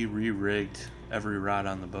re-rigging. We re-rigged every rod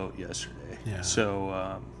on the boat yesterday. Yeah.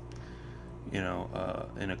 So,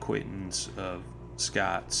 an acquaintance of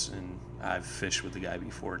Scott's, and I've fished with the guy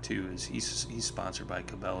before too, is he's sponsored by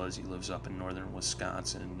Cabela's. He lives up in northern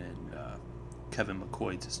Wisconsin, and Kevin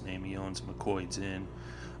McCoyd's his name. He owns McCoyd's Inn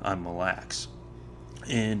on Mille Lacs.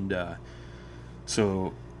 And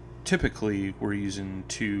so typically we're using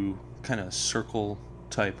two kind of circle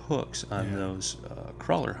type hooks on those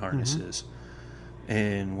crawler harnesses. Mm-hmm.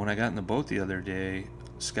 And when I got in the boat the other day,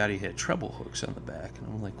 Scotty had treble hooks on the back, and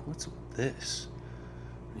I'm like, what's with this?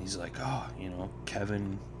 And he's like,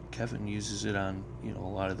 Kevin uses it on a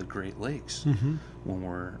lot of the Great Lakes when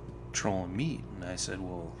we're trolling meat. And I said,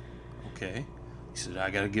 well, okay. He said, I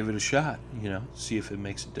got to give it a shot, see if it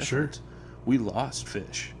makes a difference. Sure. We lost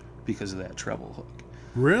fish because of that treble hook.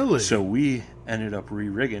 Really? So we ended up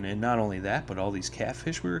re-rigging, and not only that, but all these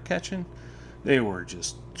catfish we were catching, they were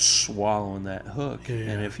just swallowing that hook. Yeah.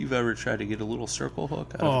 And if you've ever tried to get a little circle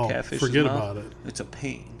hook out of a catfish's forget mouth, about it. It's a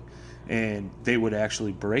pain. And they would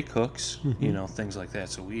actually break hooks, things like that.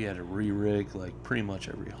 So we had to re-rig like pretty much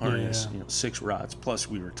every harness, 6 rods, plus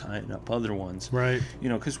we were tying up other ones. Right.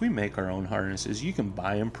 Because we make our own harnesses. You can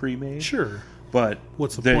buy them pre-made. Sure. But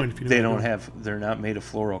what's the point if you they're not made of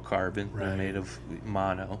fluorocarbon. Right. They're made of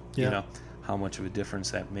mono. Yeah. How much of a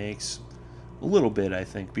difference that makes? A little bit, I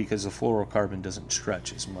think, because the fluorocarbon doesn't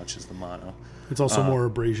stretch as much as the mono. It's also more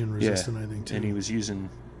abrasion resistant, I think, too. And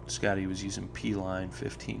Scotty was using P-line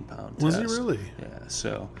 15-pound test. Was he really? Yeah.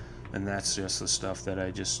 So, and that's just the stuff that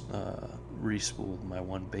I just re-spooled my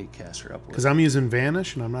one bait caster up with. Because I'm using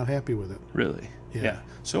Vanish, and I'm not happy with it. Really? Yeah.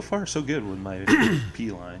 So far, so good with my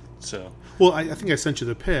P-line. So. Well, I think I sent you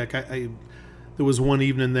the pic. There was one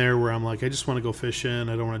evening there where I'm like, I just want to go fishing.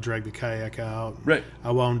 I don't want to drag the kayak out. Right.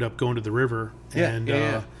 I wound up going to the river. Yeah, and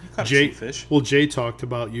You caught Jay, some fish. Well, Jay talked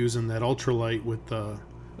about using that ultralight with the.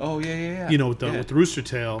 Oh yeah. With the rooster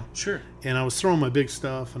tail. Sure. And I was throwing my big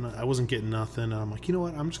stuff, and I wasn't getting nothing. And I'm like, you know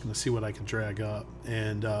what? I'm just going to see what I can drag up.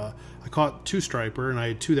 And I caught 2 striper, and I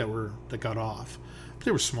had 2 that got off. But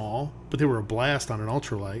they were small, but they were a blast on an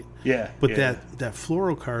ultralight. Yeah. But that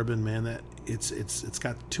fluorocarbon, man, that it's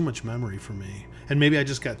got too much memory for me. And maybe I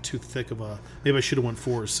just got too thick of a. Maybe I should have went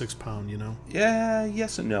 4 or 6 pound. Yeah.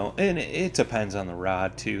 Yes and no, and it depends on the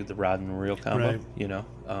rod too, the rod and reel combo.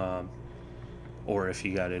 Right. Or if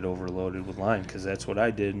you got it overloaded with line, because that's what I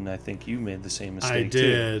did, and I think you made the same mistake. I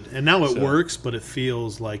did, and now it So- works, but it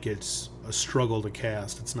feels like it's a struggle to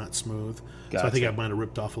cast. It's not smooth. So I think I Gotcha. might have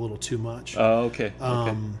ripped off a little too much. Oh, okay.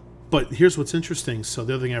 But here's what's interesting. So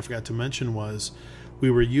the other thing I forgot to mention was we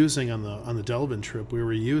were using on the Delavan trip. We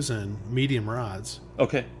were using medium rods,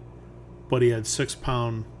 Okay. but he had 6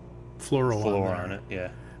 pound fluoro Floor on on there. it. Yeah.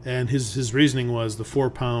 And his reasoning was the 4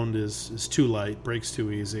 pound is too light, breaks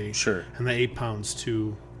too easy. Sure. And the 8 pounds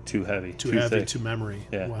too Heavy. too heavy, thick. too memory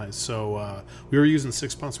Yeah. wise. So we were using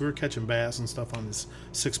 6 pounds. We were catching bass and stuff on this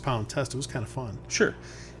 6 pound test. It was kind of fun. Sure.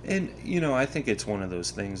 And I think it's one of those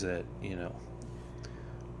things that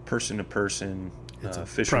person to person, It's a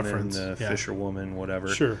fisherman, preference, yeah. fisherwoman, whatever.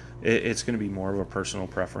 Sure. It's going to be more of a personal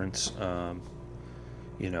preference.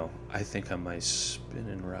 I think on my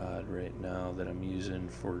spinning rod right now that I'm using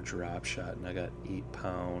for drop shot, and I got 8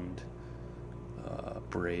 pound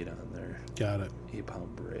braid on there. Got it. 8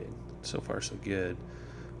 pound braid. So far, so good.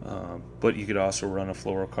 But you could also run a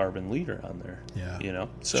fluorocarbon leader on there. Yeah. You know?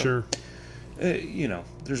 So, Sure. You know,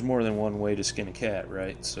 there's more than one way to skin a cat,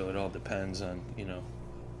 right? So it all depends on, you know,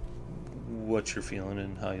 what you're feeling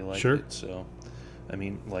and how you like Sure. it. So, I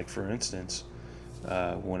mean, like for instance,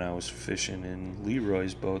 when I was fishing in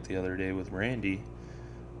Leroy's boat the other day with Randy,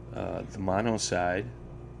 the mono side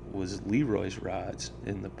was Leroy's rods,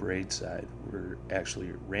 and the braid side were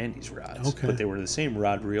actually Randy's rods. Okay. But they were the same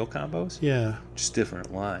rod reel combos, Yeah. just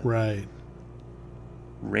different line. Right.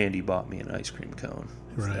 Randy bought me an ice cream cone.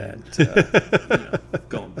 For Right. that, you know,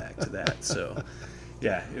 going back to that. So,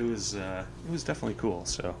 yeah, it was definitely cool.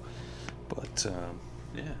 So, but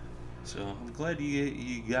yeah. So I'm glad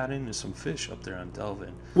you got into some fish up there on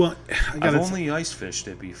Delvin. Well, I've only ice fished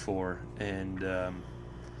it before, and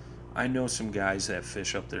I know some guys that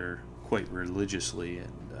fish up there quite religiously,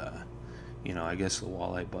 and you know, I guess the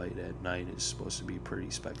walleye bite at night is supposed to be pretty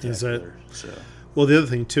spectacular. So, well, the other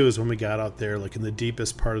thing too is when we got out there, like in the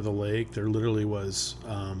deepest part of the lake, there literally was,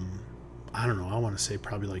 I don't know, I want to say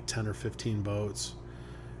probably like 10 or 15 boats,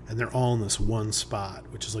 and they're all in this one spot,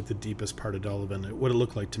 which is like the deepest part of Delavan. What it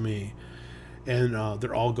looked like to me, and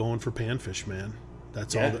they're all going for panfish, man.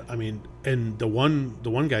 That's all. I mean, and the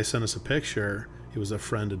one guy sent us a picture. He was a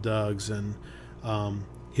friend of Doug's, and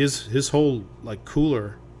his whole like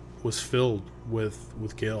cooler was filled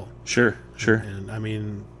with gill. Sure. And I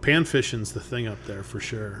mean, panfishing's the thing up there for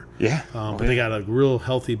sure. Yeah. But they got a real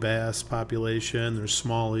healthy bass population. There's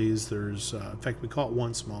smallies. There's in fact we caught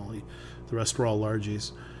one smallie. The rest were all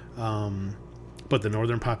largies. But the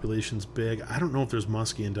northern population's big. I don't know if there's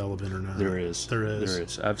muskie in Delavan or not. There is.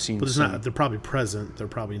 I've seen. But there's not. They're probably present. They're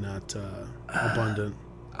probably not abundant.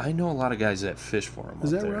 I know a lot of guys that fish for them.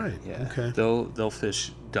 Is up that there. right? Yeah. Okay. They'll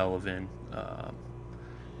fish Delavan.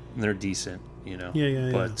 They're decent, you know.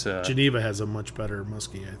 Yeah. But Geneva has a much better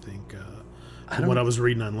muskie, I think, from what I was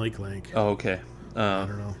reading on Lake Link. Oh, okay. I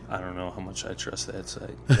don't know. I don't know how much I trust that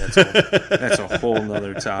site. That's a whole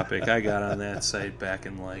nother topic. I got on that site back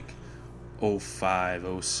in like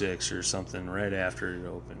 05, 06 or something, right after it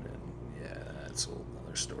opened, and yeah, that's a whole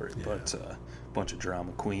nother story. Yeah. But a bunch of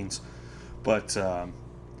drama queens. But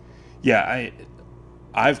yeah,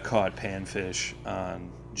 I've caught panfish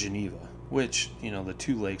on Geneva, which, you know, the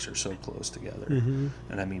two lakes are so close together. Mm-hmm.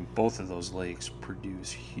 And I mean, both of those lakes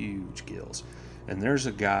produce huge gills. And there's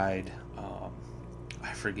a guide,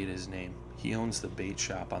 I forget his name. He owns the bait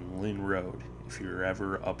shop on Lynn Road. If you're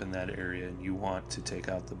ever up in that area and you want to take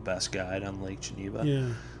out the best guide on Lake Geneva,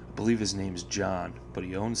 I believe his name's John, but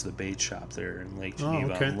he owns the bait shop there in Lake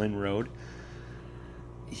Geneva on Lynn Road.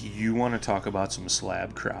 You want to talk about some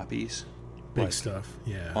slab crappies? Big stuff,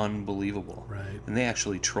 yeah. Unbelievable. Right. And they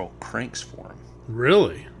actually troll cranks for them.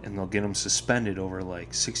 Really? And they'll get them suspended over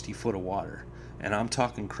like 60 foot of water. And I'm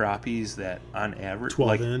talking crappies that on average,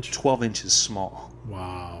 12 inches small.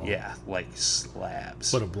 Wow. Yeah, like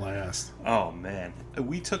slabs. What a blast. Oh, man.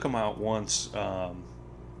 We took them out once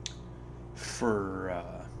for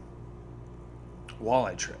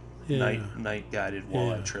walleye trip. Yeah. Night guided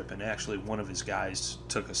walleye trip. And actually one of his guys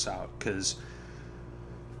took us out because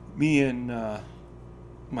me and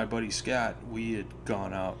my buddy Scott, we had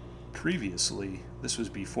gone out previously. This was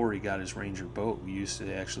before he got his Ranger boat. We used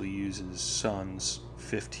to actually use his son's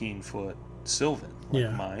 15-foot Sylvan,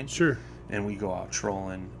 like mine. Sure. And we go out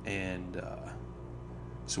trolling, and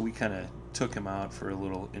so we kind of took him out for a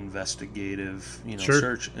little investigative,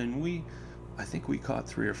 search. And I think we caught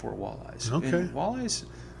 3 or 4 walleyes. Okay. And walleyes,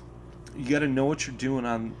 you got to know what you're doing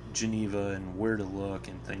on Geneva and where to look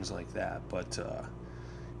and things like that. But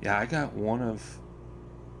yeah, I got one of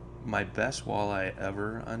my best walleye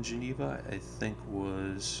ever on Geneva. I think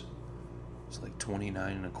was like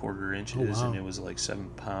 29.25 inches, and it was like 7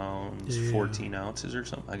 pounds, 14 ounces or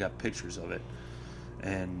something. I got pictures of it,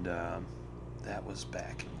 and that was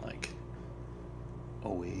back in like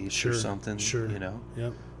 08 or something. Sure.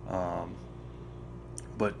 Yep.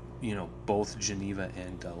 But both Geneva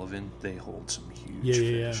and Delavan, they hold some huge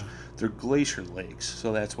fish. Yeah. They're glacier lakes,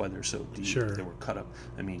 so that's why they're so deep. Sure. They were cut up.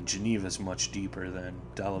 I mean, Geneva's much deeper than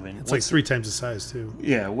Delavan. It's like 3 times the size too.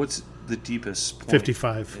 Yeah. What's the deepest point?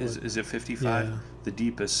 55. Is it 55? Yeah. The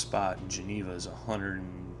deepest spot in Geneva is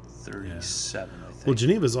 137, I think. Well,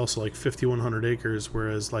 Geneva's also like 5,100 acres,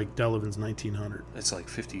 whereas like Delavan's 1,900. It's like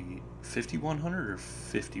 5,100 or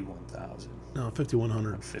 51,000. No,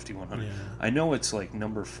 5,100. 5,100. Yeah. I know it's like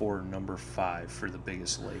number 4, number 5 for the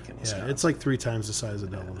biggest lake in Wisconsin. Yeah, it's like 3 times the size of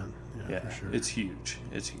Delavan. Yeah, for sure. It's huge.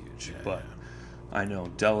 Yeah, but I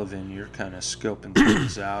know Delavan, you're kind of scoping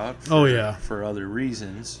things out. For other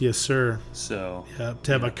reasons. Yes, sir. So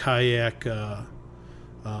to have a kayak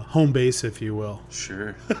home base, if you will.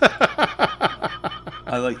 Sure.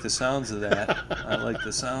 I like the sounds of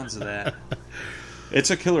that. It's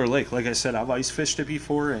a killer lake. Like I said, I've ice fished it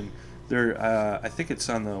before, and there, I think it's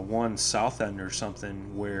on the one south end or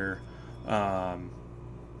something where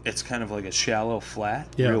it's kind of like a shallow flat,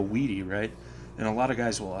 real weedy, right? And a lot of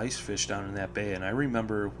guys will ice fish down in that bay. And I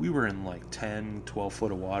remember we were in like 10, 12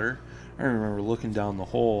 foot of water. I remember looking down the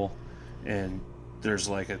hole, and there's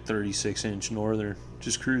like a 36-inch northern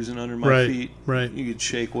just cruising under my feet. Right. You could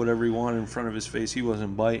shake whatever you wanted in front of his face. He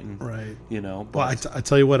wasn't biting. Right. You know. But well, I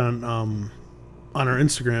tell you what, on our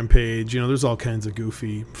Instagram page, there's all kinds of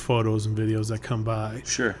goofy photos and videos that come by.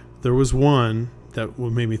 Sure. There was one that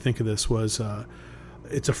what made me think of this was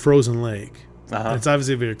it's a frozen lake. It's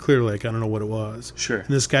obviously a very clear lake. I don't know what it was. Sure. And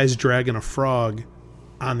this guy's dragging a frog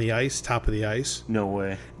on the ice, top of the ice. No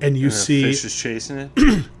way. And you see a fish is chasing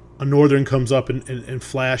it. A northern comes up and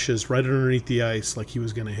flashes right underneath the ice like he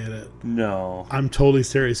was going to hit it. No. I'm totally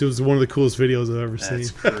serious. It was one of the coolest videos I've ever seen.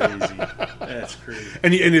 That's crazy. That's crazy.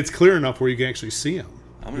 And it's clear enough where you can actually see him.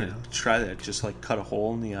 I'm going to try that. Just like cut a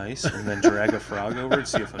hole in the ice and then drag a frog over and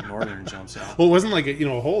see if a northern jumps out. Well, it wasn't like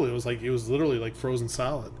a hole. It was literally like frozen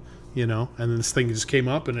solid. And then this thing just came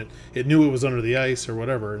up, and it knew it was under the ice or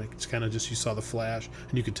whatever, and it's kind of just, you saw the flash,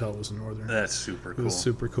 and you could tell it was a northern. That's super cool. It was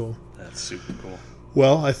super cool. That's super cool.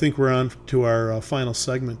 Well, I think we're on to our final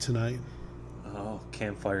segment tonight. Oh,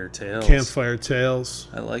 Campfire Tales. Campfire Tales.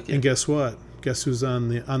 I like it. And guess what? Guess who's on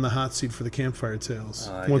the hot seat for the Campfire Tales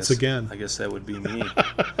once again? I guess that would be me.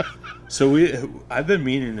 So I've been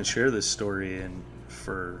meaning to share this story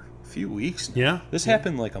for a few weeks now. Yeah. This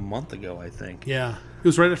happened like a month ago, I think. Yeah. It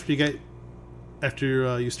was right after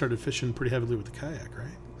you started fishing pretty heavily with the kayak,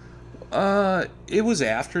 right? It was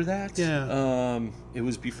after that. Yeah. It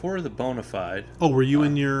was before the Bonafide. Oh, were you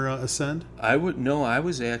in your Ascend? I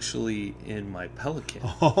was actually in my Pelican.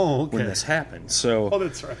 Oh, okay. When this happened. So oh,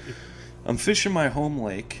 that's right. I'm fishing my home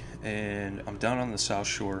lake, and I'm down on the South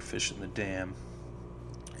Shore fishing the dam,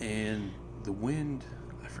 and the wind,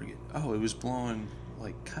 I forget. Oh, it was blowing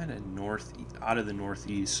like kind of out of the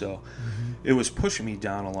northeast, so it was pushing me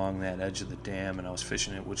down along that edge of the dam, and I was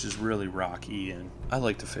fishing it, which is really rocky, and I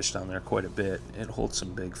like to fish down there quite a bit. It holds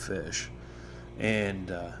some big fish,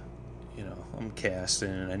 and I'm casting,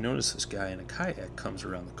 and I notice this guy in a kayak comes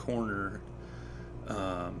around the corner,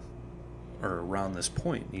 or around this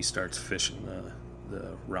point, and he starts fishing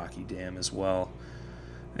the rocky dam as well,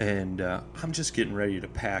 and I'm just getting ready to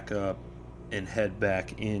pack up and head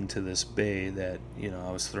back into this bay that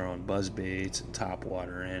I was throwing buzz baits and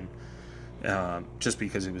topwater in, just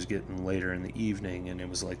because it was getting later in the evening and it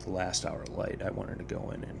was like the last hour of light. I wanted to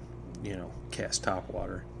go in and cast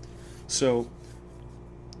topwater. So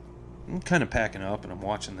I'm kind of packing up, and I'm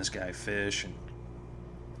watching this guy fish, and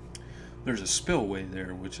there's a spillway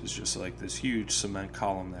there, which is just like this huge cement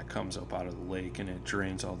column that comes up out of the lake, and it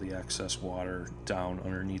drains all the excess water down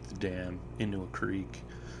underneath the dam into a creek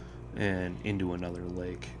and into another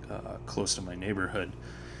lake close to my neighborhood.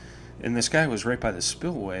 And this guy was right by the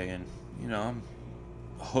spillway, and I'm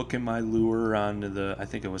hooking my lure onto I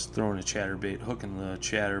think I was throwing a chatterbait, hooking the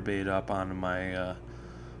chatterbait up onto my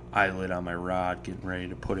eyelet on my rod, getting ready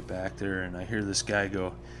to put it back there, and I hear this guy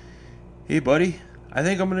go, "Hey buddy, I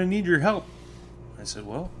think I'm going to need your help." I said,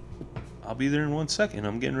 "Well, I'll be there in 1 second.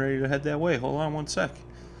 I'm getting ready to head that way. Hold on 1 sec."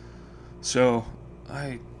 So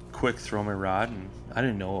I quick throw my rod, and I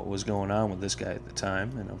didn't know what was going on with this guy at the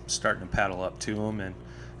time, and I'm starting to paddle up to him, and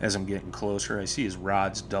as I'm getting closer, I see his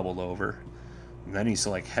rod's doubled over, and then he's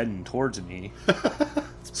like heading towards me.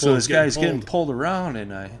 So this guy's getting pulled around,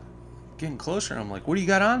 and I getting closer, and I'm like, "What do you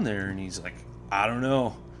got on there?" And he's like, "I don't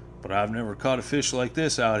know, but I've never caught a fish like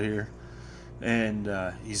this out here." And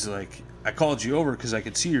he's like, "I called you over because I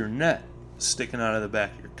could see your net sticking out of the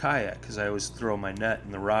back of your kayak, because I always throw my net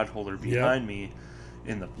in the rod holder behind me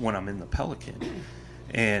when I'm in the Pelican."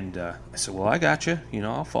 And I said, "Well, I got you.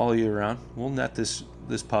 I'll follow you around. We'll net this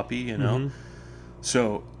puppy,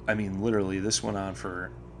 So, I mean, literally, this went on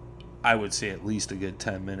for, I would say, at least a good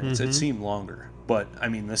 10 minutes. It seemed longer. But, I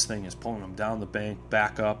mean, this thing is pulling him down the bank,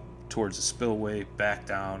 back up towards the spillway, back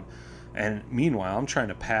down. And meanwhile, I'm trying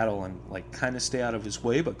to paddle and, kind of stay out of his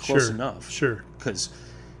way, but close enough. Sure. Because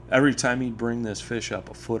every time he'd bring this fish up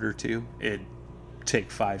a foot or two, it'd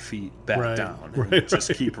take 5 feet back down and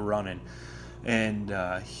just keep running. And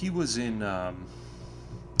he was in, oh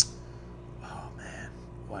man,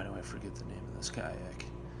 why do I forget the name of this kayak?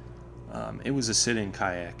 It was a sit-in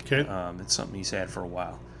kayak. Okay. It's something he's had for a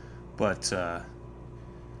while. But,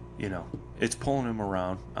 it's pulling him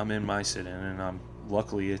around. I'm in my sit-in, and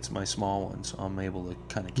luckily it's my small one, so I'm able to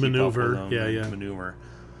kind of keep maneuver. up with him and maneuver.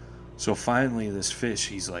 So finally, this fish,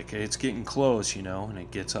 he's like, it's getting close, you know, and it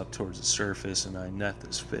gets up towards the surface, and I net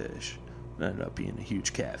this fish. It ended up being a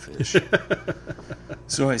huge catfish.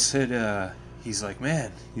 So I said, he's like,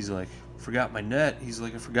 man, he's like, forgot my net. He's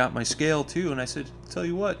like, I forgot my scale too. And I said, tell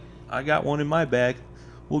you what, I got one in my bag.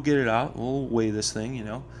 We'll get it out. We'll weigh this thing, you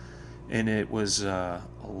know. And it was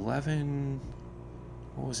 11,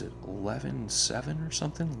 what was it, 11.7 or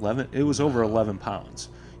something? 11. It was over 11 pounds.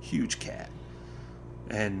 Huge cat.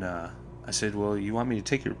 And I said, well, you want me to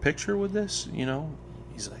take your picture with this? You know?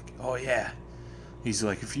 He's like, oh, yeah. He's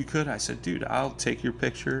like, if you could. I said, dude, I'll take your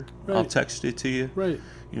picture. Right. I'll text it to you. Right.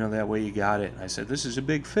 You know, that way you got it. And I said, this is a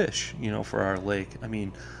big fish, you know, for our lake. I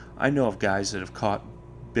mean, I know of guys that have caught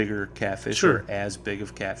bigger catfish sure. or as big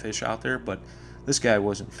of catfish out there, but this guy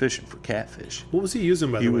wasn't fishing for catfish. What was he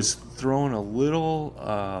using, by the way? He was throwing a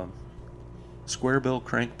little square bill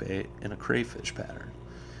crankbait in a crayfish pattern.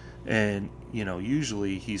 And, you know,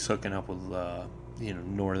 usually he's hooking up with, you know,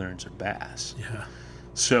 northerns or bass. Yeah.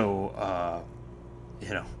 So, you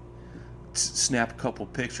know, snap a couple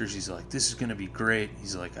pictures. He's like, this is going to be great.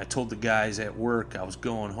 He's like, I told the guys at work I was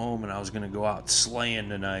going home and I was going to go out slaying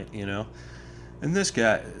tonight, you know. And this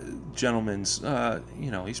guy, gentleman's,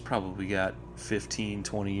 you know, he's probably got 15,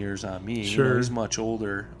 20 years on me. Sure. You know, he's much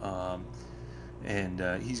older.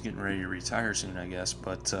 And he's getting ready to retire soon, I guess.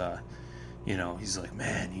 But, you know, he's like,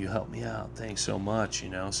 man, you helped me out. Thanks so much, you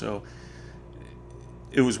know. So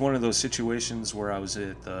it was one of those situations where I was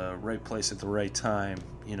at the right place at the right time,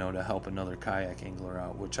 you know, to help another kayak angler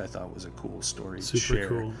out, which I thought was a cool story to share. Super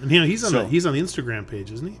cool. And, you know, he's on the Instagram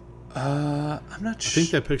page, isn't he? I'm not sure. I think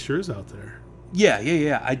that picture is out there.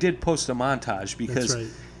 Yeah. I did post a montage because right.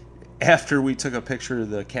 after we took a picture of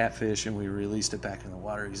the catfish and we released it back in the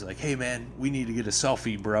water, he's like, hey, man, we need to get a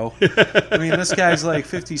selfie, bro. I mean, this guy's like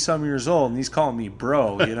 50-some years old, and he's calling me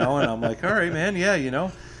bro, you know? And I'm like, all right, man, yeah, you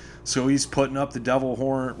know? So he's putting up the devil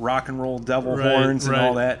horn, rock and roll devil horns and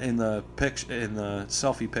all that in the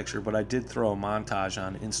selfie picture. But I did throw a montage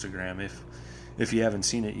on Instagram. If you haven't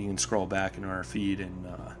seen it, you can scroll back in our feed and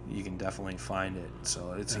you can definitely find it.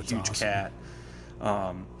 So it's a huge awesome. cat.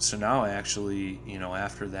 So now actually, you know,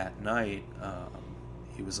 after that night,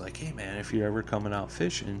 he was like, hey, man, if you're ever coming out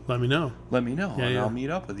fishing, let me know. And I'll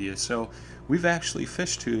meet up with you. So we've actually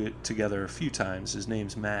fished together a few times. His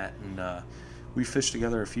name's Matt, and we fished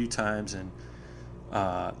together a few times, and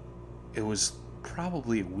it was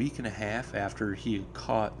probably a week and a half after he had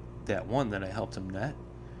caught that one that I helped him net.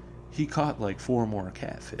 He caught like 4 more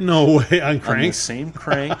catfish. No way, on crank? On the same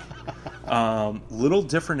crank. Little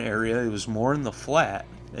different area. It was more in the flat,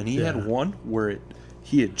 and he had one where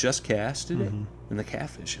he had just casted it, and the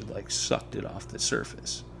catfish had like sucked it off the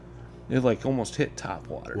surface. It like almost hit top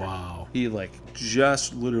water. Wow. He like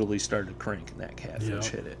just literally started cranking that catfish,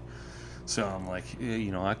 hit it. So I'm like,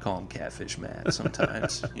 you know, I call him Catfish Matt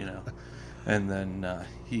sometimes, you know. And then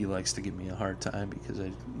he likes to give me a hard time because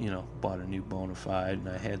I, you know, bought a new Bonafide and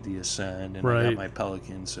I had the Ascend and I got my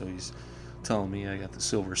Pelican. So he's telling me I got the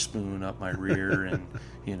silver spoon up my rear and,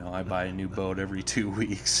 you know, I buy a new boat every 2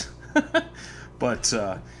 weeks. But,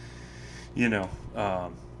 you know,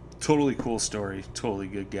 totally cool story, totally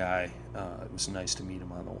good guy. It was nice to meet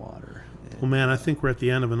him on the water. Well, man, I think we're at the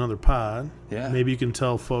end of another pod. Yeah. Maybe you can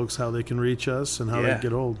tell folks how they can reach us and how they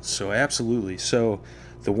get old. So absolutely. So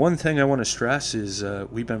the one thing I want to stress is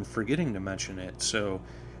we've been forgetting to mention it. So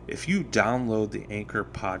if you download the Anchor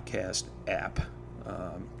Podcast app,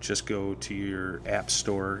 just go to your app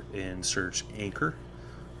store and search Anchor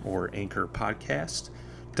or Anchor Podcast.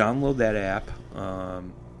 Download that app.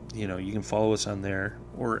 You know, you can follow us on there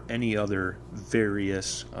or any other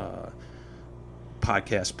various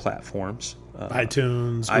podcast platforms.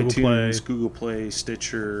 iTunes, Google Play,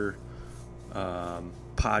 Stitcher,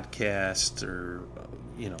 Podcast, or,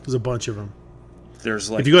 you know. There's a bunch of them.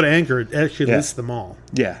 There's like, if you go to Anchor, it actually lists them all.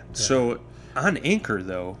 Yeah. So on Anchor,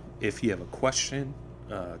 though, if you have a question,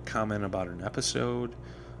 comment about an episode,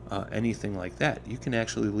 anything like that, you can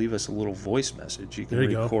actually leave us a little voice message. You can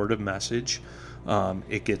record a message.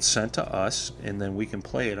 It gets sent to us, and then we can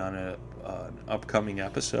play it on an upcoming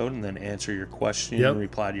episode and then answer your question and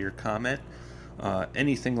reply to your comment.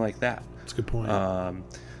 Anything like that. That's a good point.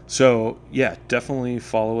 So, yeah, definitely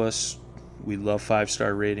follow us. We love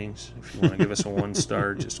 5-star ratings. If you want to give us a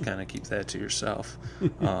 1-star, just kind of keep that to yourself.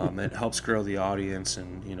 It helps grow the audience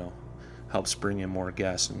and, you know, helps bring in more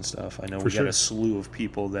guests and stuff. I know we got a slew of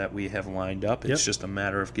people that we have lined up. It's just a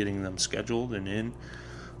matter of getting them scheduled and in.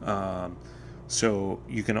 So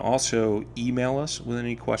you can also email us with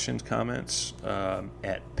any questions, comments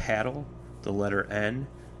at paddle, the letter N,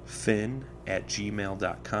 fin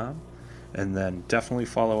 @gmail.com. And then definitely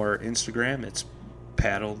follow our Instagram. It's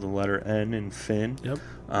paddle, the letter N in fin. Yep.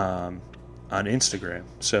 On Instagram.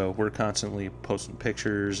 So we're constantly posting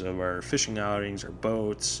pictures of our fishing outings, our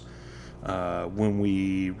boats, when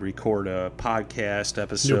we record a podcast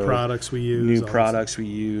episode. New products we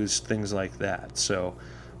use. Things like that. So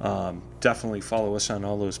definitely follow us on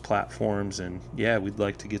all those platforms. And, yeah, we'd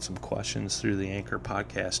like to get some questions through the Anchor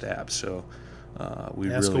Podcast app. So we'd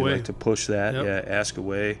really like to push that. Yep. Yeah, ask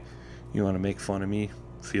away. You want to make fun of me?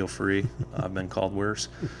 Feel free. I've been called worse.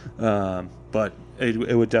 But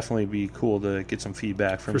it would definitely be cool to get some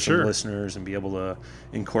feedback from some listeners and be able to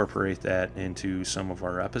incorporate that into some of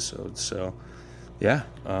our episodes. So, yeah,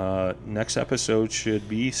 next episode should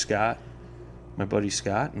be Scott, my buddy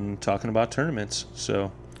Scott, and talking about tournaments.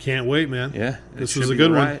 So can't wait, man. Yeah. This was a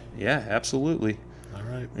good one. Yeah, absolutely. All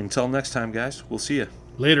right. Until next time, guys, we'll see you.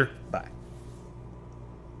 Later. Bye.